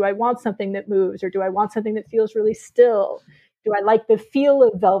doesn't. Do I want something that moves, or do I want something that feels really still? Do I like the feel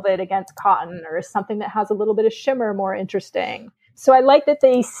of velvet against cotton, or is something that has a little bit of shimmer more interesting? So I like that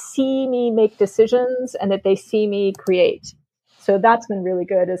they see me make decisions and that they see me create. So that's been really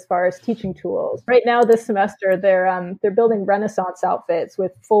good as far as teaching tools. Right now, this semester, they're building Renaissance outfits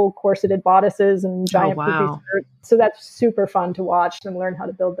with full corseted bodices and giant poofy skirts. So that's super fun to watch and learn how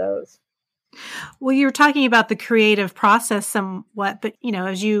to build those. Well, you were talking about the creative process somewhat, but,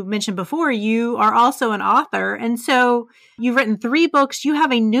 as you mentioned before, you are also an author. And so you've written 3 books. You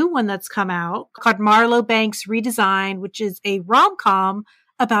have a new one that's come out called Marlowe Banks Redesigned, which is a rom-com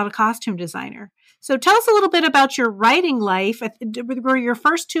about a costume designer. So tell us a little bit about your writing life. Were your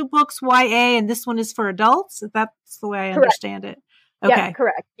first 2 books YA and this one is for adults? That's the way I understand it. Okay. Yeah,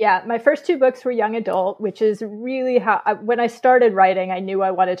 correct. Yeah. My first 2 books were young adult, which is really how, when I started writing, I knew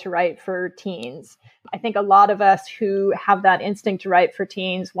I wanted to write for teens. I think a lot of us who have that instinct to write for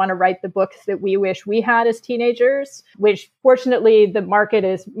teens want to write the books that we wish we had as teenagers, which fortunately the market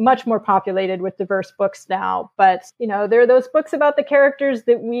is much more populated with diverse books now. But, there are those books about the characters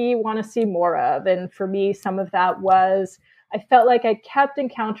that we want to see more of. And for me, some of that was, I felt like I kept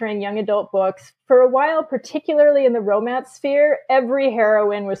encountering young adult books for a while, particularly in the romance sphere. Every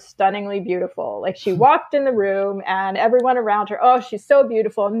heroine was stunningly beautiful. Like she walked in the room and everyone around her, oh, she's so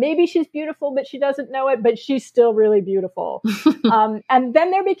beautiful. Maybe she's beautiful, but she doesn't know it, but she's still really beautiful. And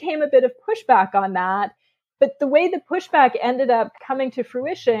then there became a bit of pushback on that. But the way the pushback ended up coming to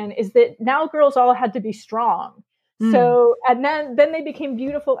fruition is that now girls all had to be strong. So, and then they became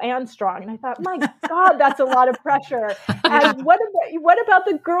beautiful and strong. And I thought, my God, that's a lot of pressure. And what about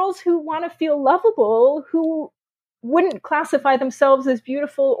the girls who want to feel lovable, who wouldn't classify themselves as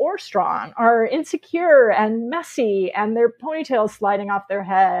beautiful or strong, are insecure and messy, and their ponytails sliding off their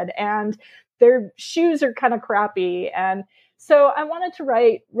head, and their shoes are kind of crappy. And so I wanted to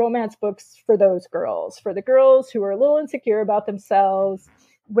write romance books for those girls, for the girls who are a little insecure about themselves,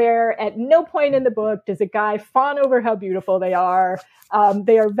 where at no point in the book does a guy fawn over how beautiful they are.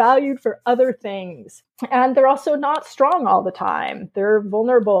 They are valued for other things. And they're also not strong all the time. They're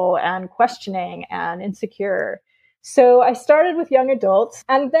vulnerable and questioning and insecure. So I started with young adults,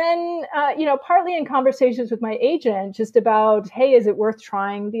 and then, partly in conversations with my agent, just about, hey, is it worth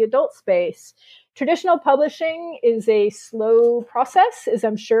trying the adult space? Traditional publishing is a slow process, as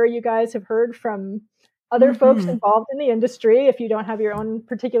I'm sure you guys have heard from other folks involved in the industry, if you don't have your own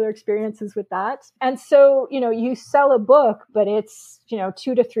particular experiences with that. And so, you sell a book, but it's,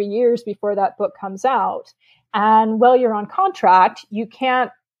 2 to 3 years before that book comes out. And while you're on contract, you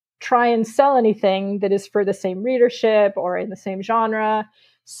can't try and sell anything that is for the same readership or in the same genre.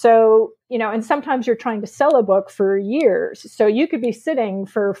 So, and sometimes you're trying to sell a book for years. So you could be sitting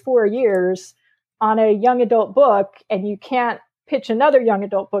for 4 years on a young adult book and you can't pitch another young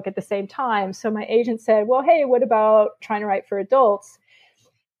adult book at the same time. So my agent said, well, hey, what about trying to write for adults?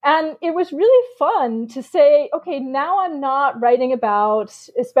 And it was really fun to say, okay, now I'm not writing about,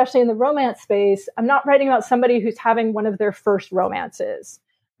 especially in the romance space, I'm not writing about somebody who's having one of their first romances.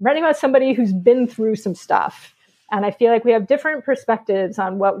 I'm writing about somebody who's been through some stuff. And I feel like we have different perspectives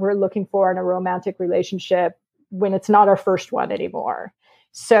on what we're looking for in a romantic relationship when it's not our first one anymore.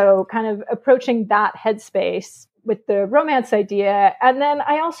 So kind of approaching that headspace with the romance idea. And then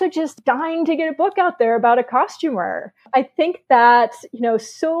I also just dying to get a book out there about a costumer. I think that,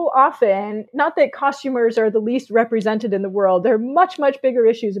 so often, not that costumers are the least represented in the world. There are much, much bigger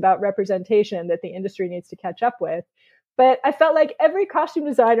issues about representation that the industry needs to catch up with. But I felt like every costume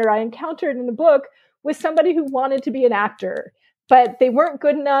designer I encountered in the book was somebody who wanted to be an actor, but they weren't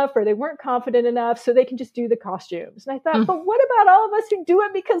good enough or they weren't confident enough, so they can just do the costumes. And I thought, but what about all of us who do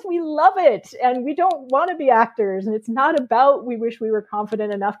it because we love it and we don't want to be actors? And it's not about we wish we were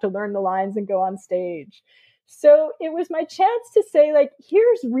confident enough to learn the lines and go on stage. So it was my chance to say, like,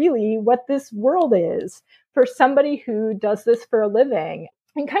 here's really what this world is for somebody who does this for a living,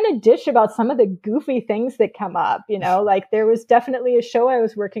 and kind of dish about some of the goofy things that come up. Like there was definitely a show I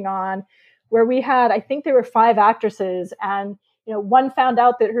was working on where we had, I think there were 5 actresses, and one found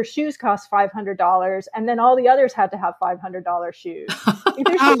out that her shoes cost $500, and then all the others had to have $500 shoes.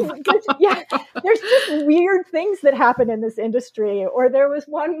 There's just weird things that happen in this industry. Or there was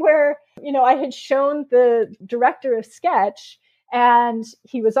one where, I had shown the director of sketch, And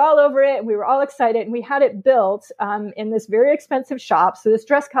he was all over it, and we were all excited, and we had it built in this very expensive shop. So this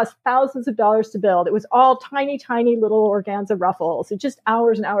dress cost thousands of dollars to build. It was all tiny, tiny little organza ruffles. It just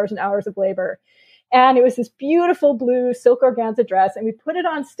hours and hours and hours of labor. And it was this beautiful blue silk organza dress, and we put it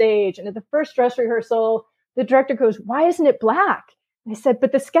on stage. And at the first dress rehearsal, the director goes, "Why isn't it black?" And I said,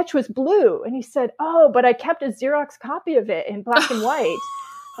 "But the sketch was blue." And he said, "Oh, but I kept a Xerox copy of it in black and white."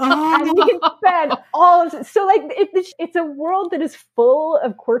 And we can spend all of it. So like it's a world that is full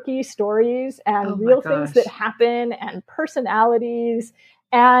of quirky stories and real things that happen and personalities.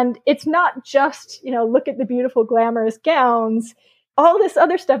 And it's not just, look at the beautiful, glamorous gowns. All this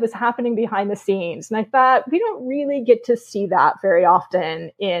other stuff is happening behind the scenes. And I thought we don't really get to see that very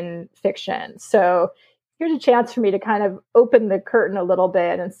often in fiction. So here's a chance for me to kind of open the curtain a little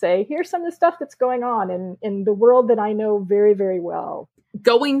bit and say, here's some of the stuff that's going on in the world that I know very, very well.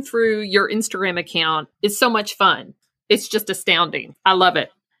 Going through your Instagram account is so much fun. It's just astounding. I love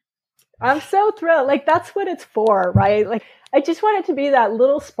it. I'm so thrilled. Like, that's what it's for, right? Like, I just want it to be that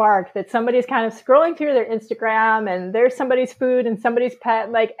little spark that somebody's kind of scrolling through their Instagram and there's somebody's food and somebody's pet,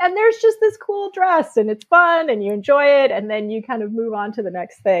 and there's just this cool dress and it's fun and you enjoy it. And then you kind of move on to the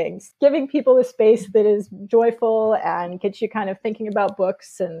next things, giving people a space that is joyful and gets you kind of thinking about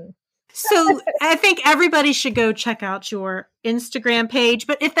books. And so I think everybody should go check out your Instagram page.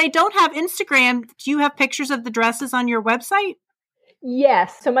 But if they don't have Instagram, do you have pictures of the dresses on your website?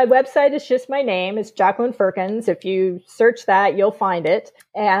 Yes. So my website is just my name. It's Jacqueline Firkins. If you search that, you'll find it.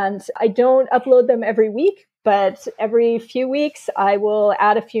 And I don't upload them every week, but every few weeks I will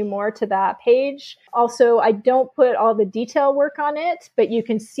add a few more to that page. Also, I don't put all the detail work on it, but you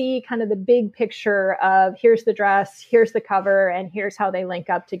can see kind of the big picture of here's the dress, here's the cover, and here's how they link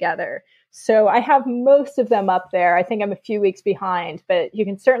up together. So I have most of them up there. I think I'm a few weeks behind, but you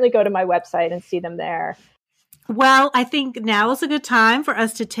can certainly go to my website and see them there. Well, I think now is a good time for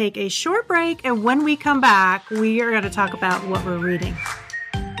us to take a short break. And when we come back, we are going to talk about what we're reading.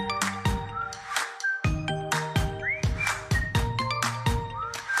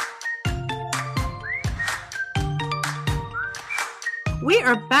 We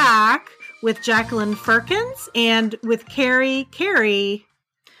are back with Jacqueline Firkins and with Carrie. Carrie,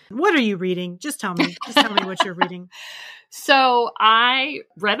 what are you reading? Just tell me. Just tell me what you're reading. So I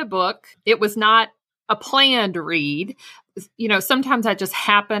read a book. It was not a planned read. Sometimes I just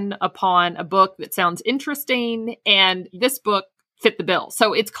happen upon a book that sounds interesting, and this book fit the bill.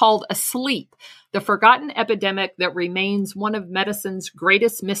 So it's called Asleep, The Forgotten Epidemic That Remains One of Medicine's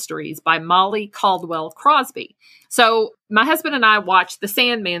Greatest Mysteries by Molly Caldwell Crosby. So my husband and I watched the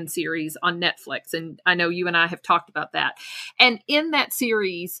Sandman series on Netflix, and I know you and I have talked about that. And in that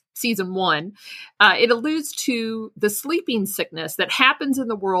series, season 1, it alludes to the sleeping sickness that happens in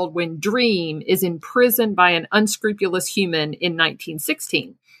the world when Dream is imprisoned by an unscrupulous human in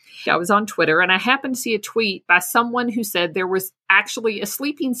 1916. I was on Twitter and I happened to see a tweet by someone who said there was actually a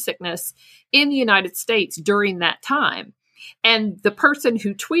sleeping sickness in the United States during that time. And the person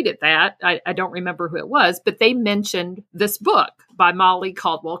who tweeted that, I don't remember who it was, but they mentioned this book by Molly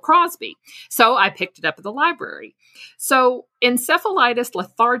Caldwell Crosby. So I picked it up at the library. So encephalitis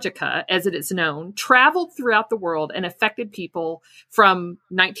lethargica, as it is known, traveled throughout the world and affected people from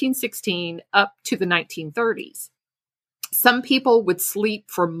 1916 up to the 1930s. Some people would sleep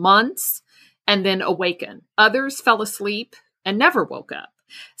for months and then awaken. Others fell asleep and never woke up.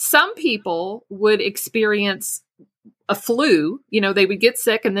 Some people would experience a flu, they would get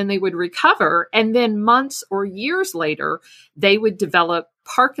sick and then they would recover. And then months or years later, they would develop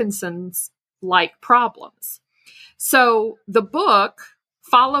Parkinson's-like problems. So the book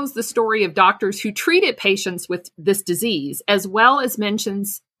follows the story of doctors who treated patients with this disease, as well as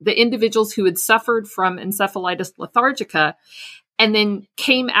mentions the individuals who had suffered from encephalitis lethargica and then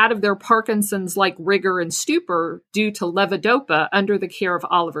came out of their Parkinson's-like rigor and stupor due to levodopa under the care of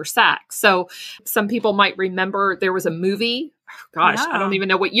Oliver Sacks. So some people might remember there was a movie, I don't even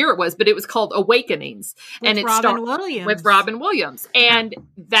know what year it was, but it was called Awakenings. With Robin Williams. And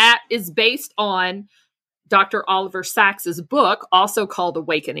that is based on Dr. Oliver Sacks's book, also called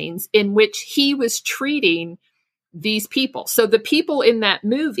Awakenings, in which he was treating these people. So the people in that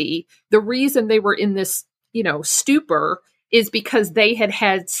movie, the reason they were in this, stupor is because they had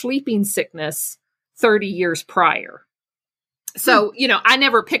had sleeping sickness 30 years prior. So, I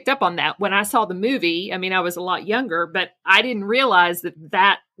never picked up on that when I saw the movie. I mean, I was a lot younger, but I didn't realize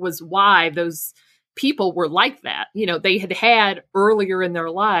that was why those people were like that. They had earlier in their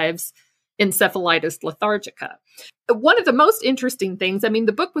lives encephalitis lethargica. One of the most interesting things,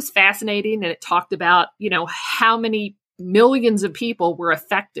 the book was fascinating and it talked about, how many millions of people were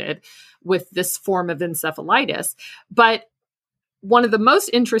affected with this form of encephalitis. But one of the most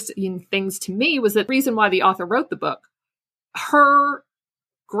interesting things to me was the reason why the author wrote the book. Her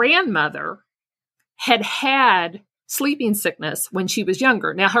grandmother had sleeping sickness when she was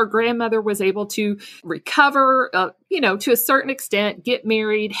younger. Now, her grandmother was able to recover, to a certain extent, get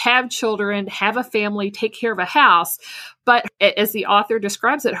married, have children, have a family, take care of a house. But as the author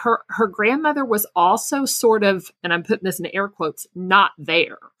describes it, her grandmother was also sort of, and I'm putting this in air quotes, not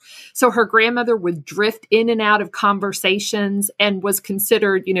there. So her grandmother would drift in and out of conversations and was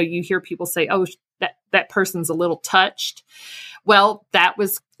considered, you hear people say, oh, that person's a little touched. Well, that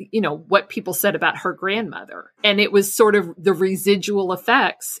was, what people said about her grandmother. And it was sort of the residual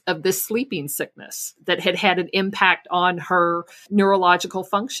effects of this sleeping sickness that had an impact on her neurological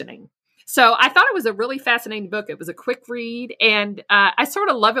functioning. So I thought it was a really fascinating book. It was a quick read. And I sort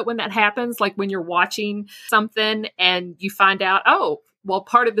of love it when that happens, like when you're watching something and you find out, oh, well,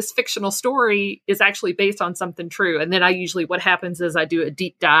 part of this fictional story is actually based on something true. And then what happens is I do a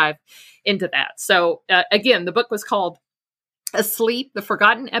deep dive into that. So again, the book was called Asleep, the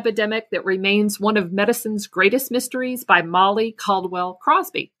Forgotten Epidemic That Remains One of Medicine's Greatest Mysteries by Molly Caldwell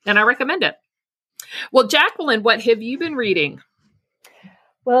Crosby. And I recommend it. Well, Jacqueline, what have you been reading?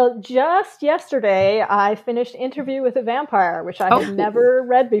 Well, just yesterday, I finished Interview with a Vampire, which I had never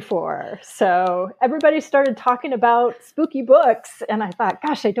read before. So everybody started talking about spooky books. And I thought,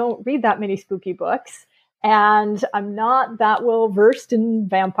 gosh, I don't read that many spooky books. And I'm not that well versed in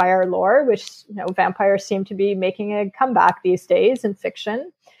vampire lore, which, vampires seem to be making a comeback these days in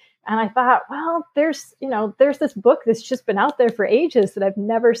fiction. And I thought, well, there's this book that's just been out there for ages that I've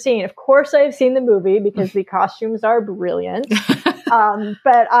never seen. Of course, I've seen the movie because the costumes are brilliant.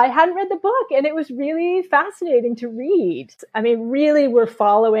 But I hadn't read the book, and it was really fascinating to read. I mean, really, we're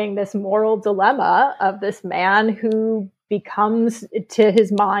following this moral dilemma of this man who becomes, to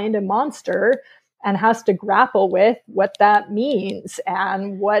his mind, a monster and has to grapple with what that means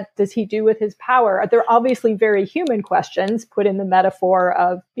and what does he do with his power. They're obviously very human questions put in the metaphor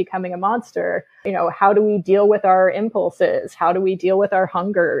of becoming a monster. How do we deal with our impulses? How do we deal with our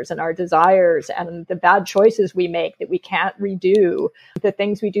hungers and our desires and the bad choices we make that we can't redo, the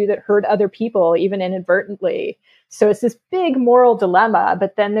things we do that hurt other people, even inadvertently? So it's this big moral dilemma,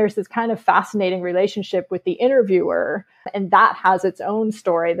 but then there's this kind of fascinating relationship with the interviewer, and that has its own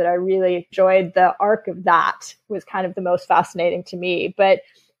story that I really enjoyed. The arc of that was kind of the most fascinating to me, but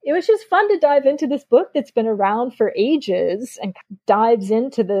it was just fun to dive into this book that's been around for ages and dives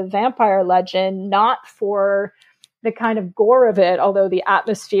into the vampire legend, not for the kind of gore of it, although the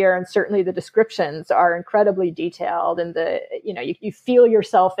atmosphere and certainly the descriptions are incredibly detailed, and you feel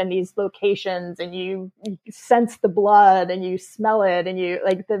yourself in these locations and you sense the blood and you smell it and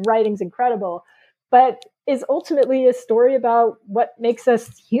the writing's incredible, but is ultimately a story about what makes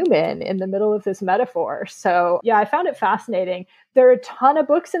us human in the middle of this metaphor. So yeah, I found it fascinating. There are a ton of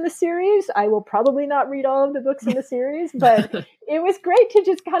books in the series. I will probably not read all of the books in the series, but it was great to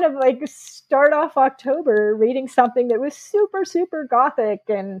just kind of start off October reading something that was super, super gothic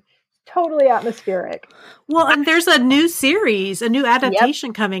and totally atmospheric. Well, and there's a new series, a new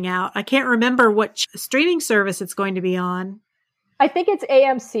adaptation coming out. I can't remember what streaming service it's going to be on. I think it's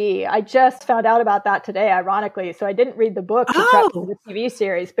AMC. I just found out about that today, ironically. So I didn't read the book to prep for the TV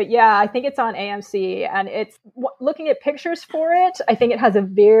series. But yeah, I think it's on AMC. And it's looking at pictures for it, I think it has a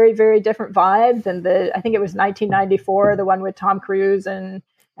very, very different vibe than I think it was 1994, the one with Tom Cruise and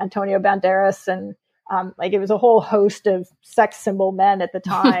Antonio Banderas. And it was a whole host of sex symbol men at the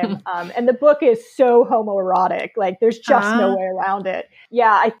time. And the book is so homoerotic. There's just no way around it.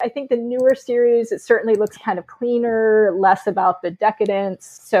 Yeah, I think the newer series, it certainly looks kind of cleaner, less about the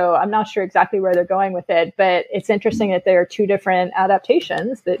decadence. So I'm not sure exactly where they're going with it, but it's interesting that there are two different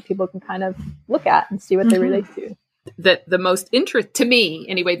adaptations that people can kind of look at and see what they relate to. The most to me,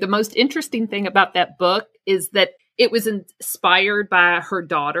 anyway, the most interesting thing about that book is that it was inspired by her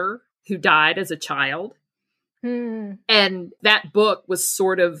daughter who died as a child. And that book was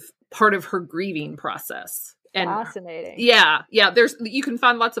sort of part of her grieving process. And fascinating. Yeah. You can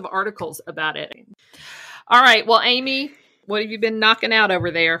find lots of articles about it. All right. Well, Amy, what have you been knocking out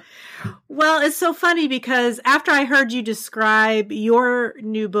over there? Well, it's so funny because after I heard you describe your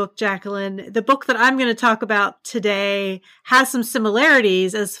new book, Jacqueline, the book that I'm going to talk about today has some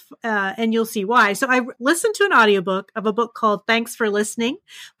similarities and you'll see why. So I listened to an audiobook of a book called Thanks for Listening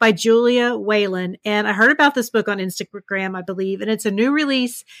by Julia Whalen. And I heard about this book on Instagram, I believe, and it's a new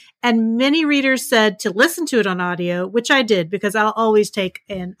release. And many readers said to listen to it on audio, which I did because I'll always take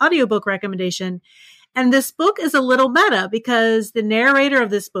an audiobook recommendation. And this book is a little meta because the narrator of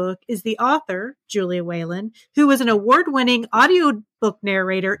this book is the author, Julia Whalen, who was an award-winning audiobook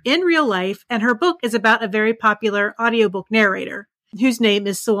narrator in real life. And her book is about a very popular audiobook narrator. whose name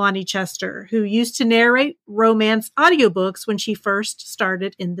is Sawani Chester, who used to narrate romance audiobooks when she first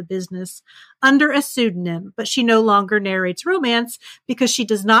started in the business under a pseudonym, but she no longer narrates romance because she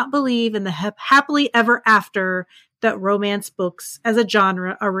does not believe in the happily ever after that romance books as a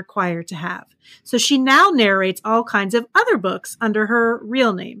genre are required to have. So she now narrates all kinds of other books under her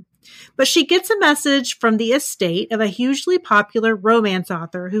real name. But she gets a message from the estate of a hugely popular romance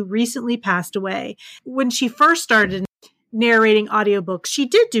author who recently passed away. When she first started narrating audiobooks, she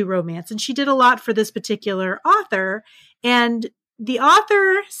did do romance, and she did a lot for this particular author. And the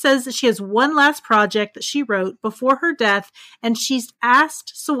author says that she has one last project that she wrote before her death, and she's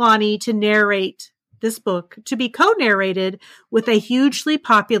asked Sawani to narrate this book to be co-narrated with a hugely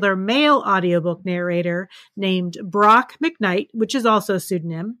popular male audiobook narrator named Brock McKnight, which is also a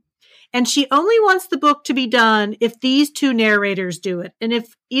pseudonym. And she only wants the book to be done if these two narrators do it. And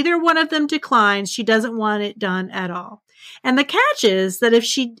if either one of them declines, she doesn't want it done at all. And the catch is that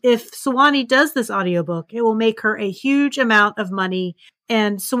if Sawani does this audiobook, it will make her a huge amount of money.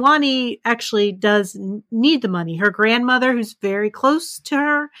 And Sawani actually does need the money. Her grandmother, who's very close to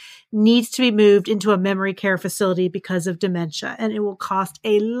her, needs to be moved into a memory care facility because of dementia. And it will cost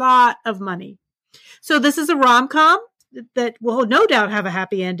a lot of money. So this is a rom-com that will no doubt have a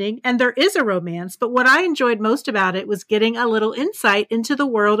happy ending, and there is a romance, but what I enjoyed most about it was getting a little insight into the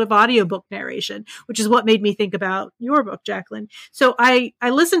world of audiobook narration, which is what made me think about your book, Jacqueline. So I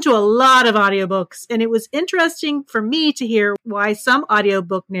listened to a lot of audiobooks, and it was interesting for me to hear why some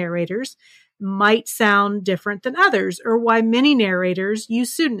audiobook narrators might sound different than others, or why many narrators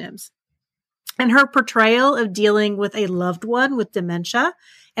use pseudonyms. And her portrayal of dealing with a loved one with dementia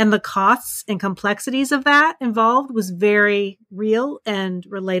and the costs and complexities of that involved was very real and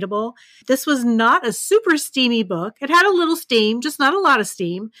relatable. This was not a super steamy book. It had a little steam, just not a lot of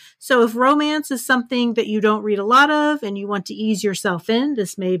steam. So if romance is something that you don't read a lot of and you want to ease yourself in,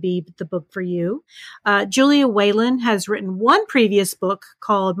 this may be the book for you. Julia Whalen has written one previous book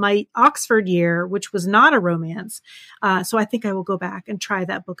called My Oxford Year, which was not a romance. So I think I will go back and try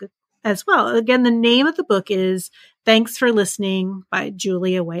that book as well. Again, the name of the book is Thanks for Listening by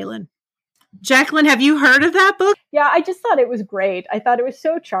Julia Whalen. Jacqueline, have you heard of that book? Yeah, I just thought it was great. I thought it was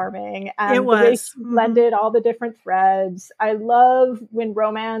so charming. And it was. The way she blended all the different threads. I love when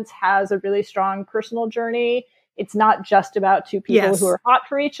romance has a really strong personal journey. It's not just about two people who are hot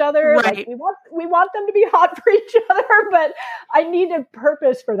for each other. Right. Like, we want them to be hot for each other, but I need a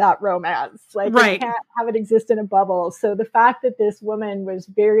purpose for that romance. Like, I can't have it exist in a bubble. So the fact that this woman was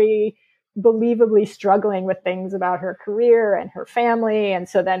very believably struggling with things about her career and her family, and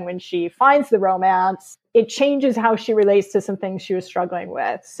so then when she finds the romance, it changes how she relates to some things she was struggling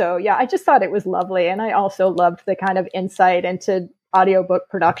with. So yeah, I just thought it was lovely. And I also loved the kind of insight into audiobook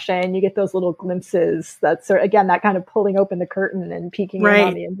production. You get those little glimpses. That's again, that kind of pulling open the curtain and peeking in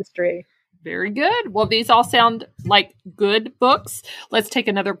on the industry. Very good. Well, these all sound like good books. Let's take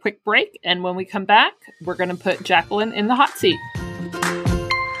another quick break. And when we come back, we're going to put Jacqueline in the hot seat.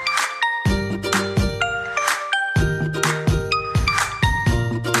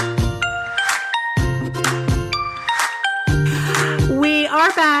 We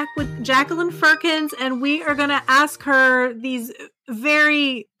are back with Jacqueline Firkins, and we are going to ask her these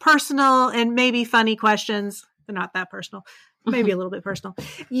very personal and maybe funny questions. They're not that personal. Maybe a little bit personal.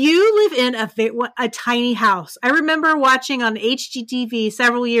 You live in a tiny house. I remember watching on HGTV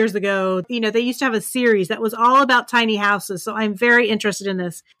several years ago, they used to have a series that was all about tiny houses. So I'm very interested in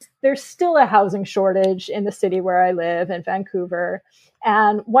this. There's still a housing shortage in the city where I live in Vancouver.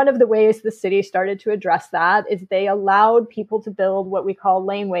 And one of the ways the city started to address that is they allowed people to build what we call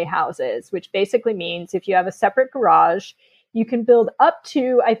laneway houses, which basically means if you have a separate garage, you can build up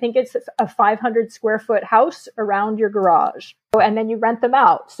to, I think it's a 500 square foot house around your garage. And then you rent them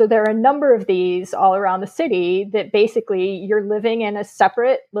out. So there are a number of these all around the city that basically you're living in a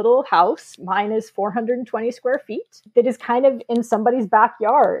separate little house. Mine is 420 square feet that is kind of in somebody's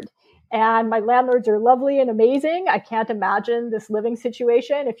backyard. And my landlords are lovely and amazing. I can't imagine this living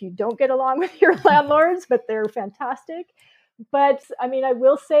situation if you don't get along with your landlords, but they're fantastic. But I mean, I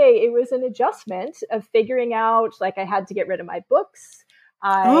will say it was an adjustment of figuring out, like, I had to get rid of my books.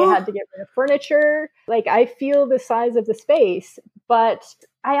 I had to get rid of furniture. Like, I feel the size of the space, but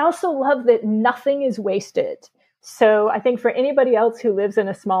I also love that nothing is wasted. So I think for anybody else who lives in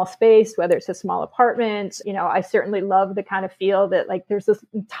a small space, whether it's a small apartment, I certainly love the kind of feel that, like, there's this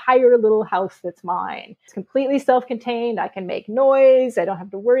entire little house that's mine. It's completely self-contained. I can make noise. I don't have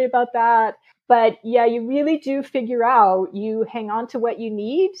to worry about that. But yeah, you really do figure out, you hang on to what you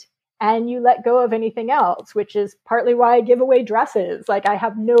need and you let go of anything else, which is partly why I give away dresses. Like, I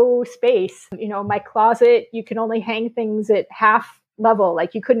have no space. My closet, you can only hang things at half level.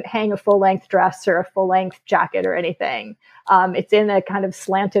 Like you couldn't hang a full length dress or a full length jacket or anything. It's in a kind of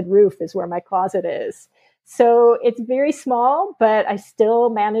slanted roof is where my closet is. So it's very small, but I still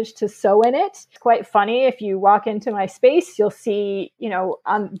managed to sew in it. It's quite funny. If you walk into my space, you'll see,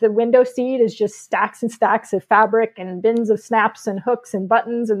 on the window seat is just stacks and stacks of fabric and bins of snaps and hooks and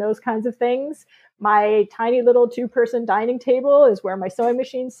buttons and those kinds of things. My tiny little 2-person dining table is where my sewing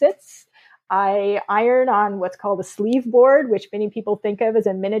machine sits. I iron on what's called a sleeve board, which many people think of as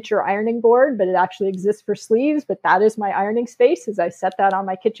a miniature ironing board, but it actually exists for sleeves. But that is my ironing space as I set that on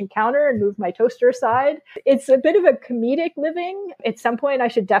my kitchen counter and move my toaster aside. It's a bit of a comedic living. At some point, I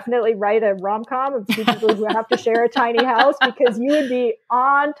should definitely write a rom-com of two people who have to share a tiny house because you would be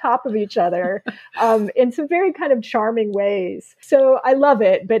on top of each other in some very kind of charming ways. So I love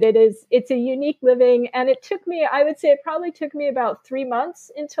it, but it's a unique living. And I would say it probably took me about 3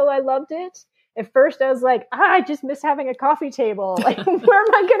 months until I loved it. At first, I was like, I just miss having a coffee table. Like, where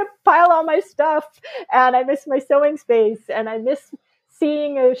am I going to pile all my stuff? And I miss my sewing space. And I miss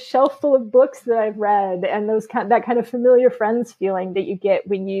seeing a shelf full of books that I've read and that kind of familiar friends feeling that you get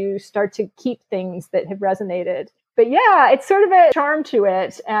when you start to keep things that have resonated. But yeah, it's sort of a charm to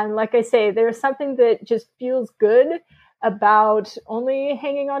it. And like I say, there's something that just feels good about only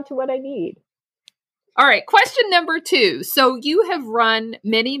hanging on to what I need. All right. Question number 2. So you have run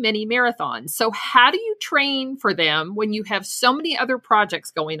many, many marathons. So how do you train for them when you have so many other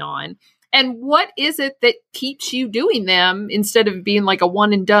projects going on? And what is it that keeps you doing them instead of being like a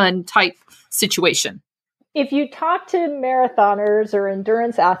one and done type situation? If you talk to marathoners or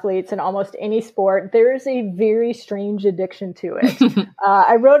endurance athletes in almost any sport, there's a very strange addiction to it.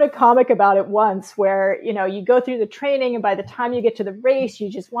 I wrote a comic about it once where, you go through the training and by the time you get to the race, you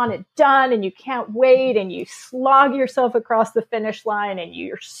just want it done and you can't wait and you slog yourself across the finish line and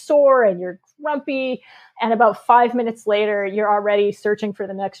you're sore and you're grumpy. And about 5 minutes later, you're already searching for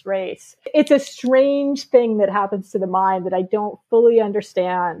the next race. It's a strange thing that happens to the mind that I don't fully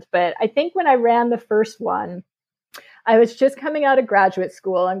understand. But I think when I ran the first one, I was just coming out of graduate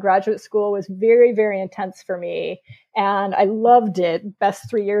school, and graduate school was very, very intense for me. And I loved it.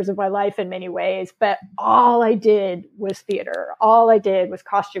 Best 3 years of my life in many ways. But all I did was theater. All I did was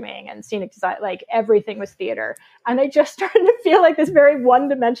costuming and scenic design. Like everything was theater. And I just started to feel like this very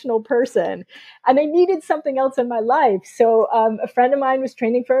one-dimensional person. And I needed something else in my life. So a friend of mine was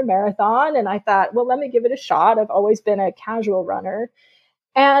training for a marathon. And I thought, well, let me give it a shot. I've always been a casual runner.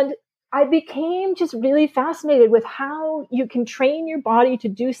 And I became just really fascinated with how you can train your body to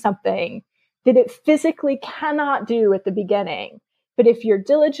do something that it physically cannot do at the beginning. But if you're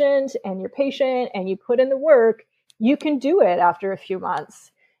diligent and you're patient and you put in the work, you can do it after a few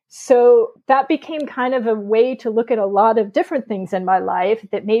months. So that became kind of a way to look at a lot of different things in my life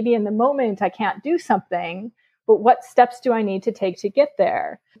that maybe in the moment I can't do something, but what steps do I need to take to get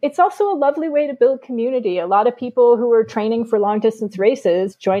there? It's also a lovely way to build community. A lot of people who are training for long distance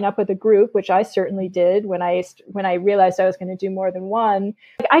races join up with a group, which I certainly did when I realized I was going to do more than one.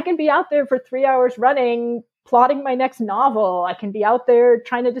 I can be out there for 3 hours running, plotting my next novel. I can be out there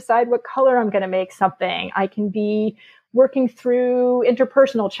trying to decide what color I'm going to make something. I can be working through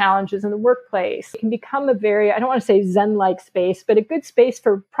interpersonal challenges in the workplace. It can become a very, I don't want to say Zen-like space, but a good space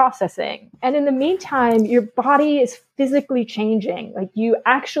for processing. And in the meantime, your body is physically changing. Like you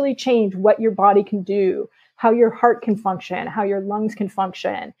actually change what your body can do, how your heart can function, how your lungs can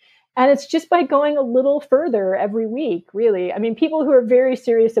function. And it's just by going a little further every week, really. I mean, people who are very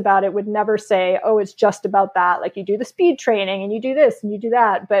serious about it would never say, oh, it's just about that. Like you do the speed training and you do this and you do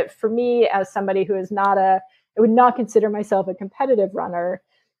that. But for me, as somebody who is I would not consider myself a competitive runner.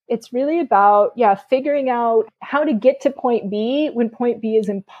 It's really about, figuring out how to get to point B when point B is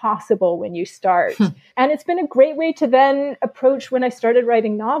impossible when you start. And it's been a great way to then approach when I started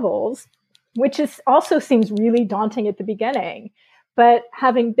writing novels, which also seems really daunting at the beginning. But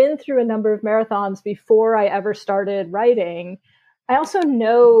having been through a number of marathons before I ever started writing, I also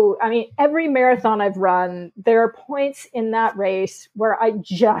know, every marathon I've run, there are points in that race where I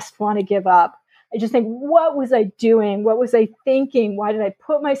just want to give up. I just think, what was I doing? What was I thinking? Why did I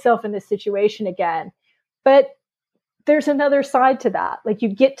put myself in this situation again? But there's another side to that. Like you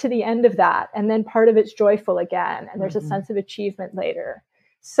get to the end of that and then part of it's joyful again. And there's a sense of achievement later.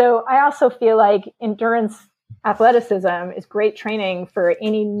 So I also feel like endurance athleticism is great training for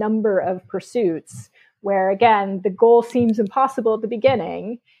any number of pursuits where, again, the goal seems impossible at the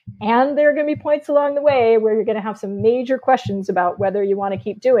beginning. And there are going to be points along the way where you're going to have some major questions about whether you want to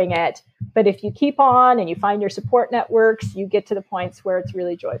keep doing it. But if you keep on and you find your support networks, you get to the points where it's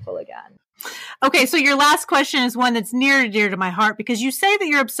really joyful again. Okay, so your last question is one that's near and dear to my heart because you say that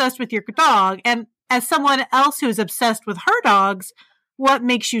you're obsessed with your dog. And as someone else who is obsessed with her dogs, What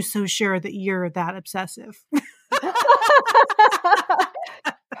makes you so sure that you're that obsessive?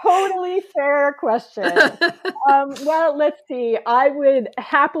 Totally fair question. Well, let's see. I would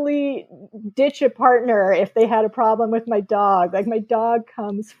happily ditch a partner if they had a problem with my dog. Like, my dog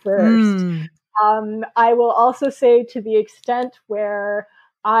comes first. I will also say, to the extent where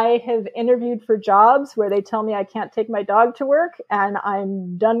I have interviewed for jobs where they tell me I can't take my dog to work, and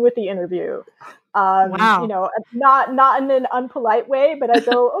I'm done with the interview. Wow. You know, not in an unpolite way, but I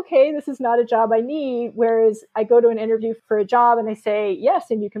go, okay, this is not a job I need. Whereas I go to an interview for a job and they say, yes,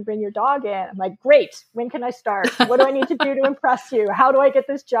 and you can bring your dog in. I'm like, great. When can I start? What do I need to do to impress you? How do I get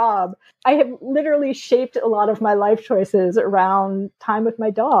this job? I have literally shaped a lot of my life choices around time with my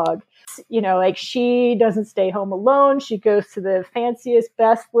dog. You know, like, she doesn't stay home alone. She goes to the fanciest,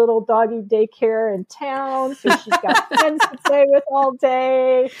 best little doggy daycare in town. So she's got friends to play with all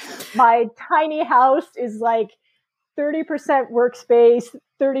day. My tiny house is like 30% workspace,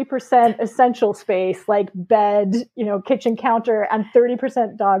 30% essential space, like bed, you know, kitchen counter, and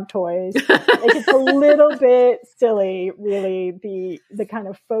 30% dog toys. Like, it's a little bit silly, really, the kind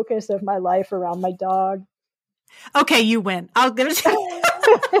of focus of my life around my dog. Okay, you win. I'll give it to you.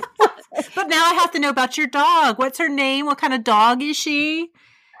 But now I have to know about your dog. What's her name? What kind of dog is she?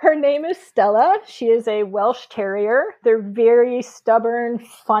 Her name is Stella. She is a Welsh Terrier. They're very stubborn,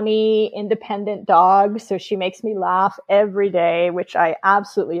 funny, independent dogs. So she makes me laugh every day, which I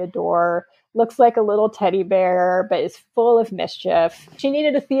absolutely adore. Looks like a little teddy bear, but is full of mischief. She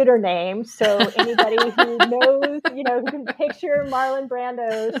needed a theater name. So anybody who knows, you know, who can picture Marlon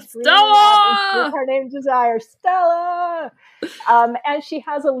Brando screaming out her name's Desire, Stella. And she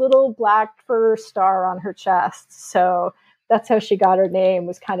has a little black fur star on her chest. So that's how she got her name,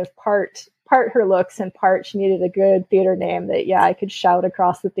 was kind of part her looks and part she needed a good theater name that, yeah, I could shout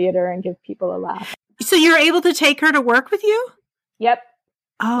across the theater and give people a laugh. So you're able to take her to work with you? Yep.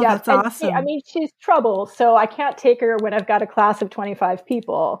 Oh, yeah, that's awesome. She's trouble, so I can't take her when I've got a class of 25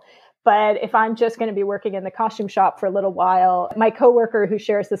 people. But if I'm just going to be working in the costume shop for a little while, my coworker who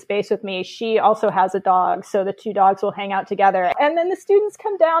shares the space with me, she also has a dog. So the two dogs will hang out together. And then the students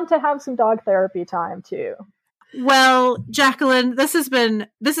come down to have some dog therapy time too. Well, Jacqueline, this has been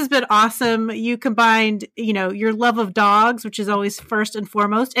awesome. You combined, you know, your love of dogs, which is always first and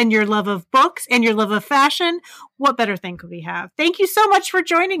foremost, and your love of books and your love of fashion. What better thing could we have? Thank you so much for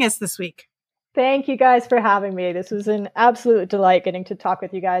joining us this week. Thank you guys for having me. This was an absolute delight getting to talk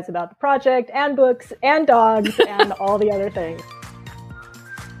with you guys about the project and books and dogs and all the other things.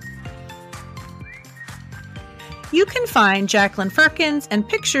 You can find Jacqueline Firkins and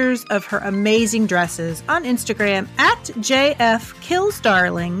pictures of her amazing dresses on Instagram at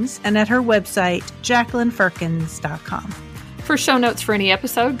JFKillsDarlings and at her website, JacquelineFirkins.com. For show notes for any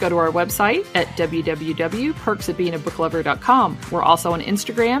episode, go to our website at www.perksofbeingabooklover.com. We're also on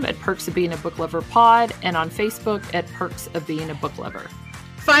Instagram at Perks of Being a Book Lover Pod and on Facebook at Perks of Being a Book Lover.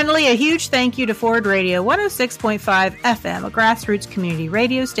 Finally, a huge thank you to Forward Radio 106.5 FM, a grassroots community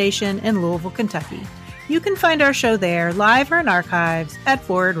radio station in Louisville, Kentucky. You can find our show there, live or in archives, at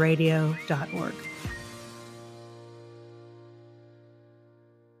forwardradio.org.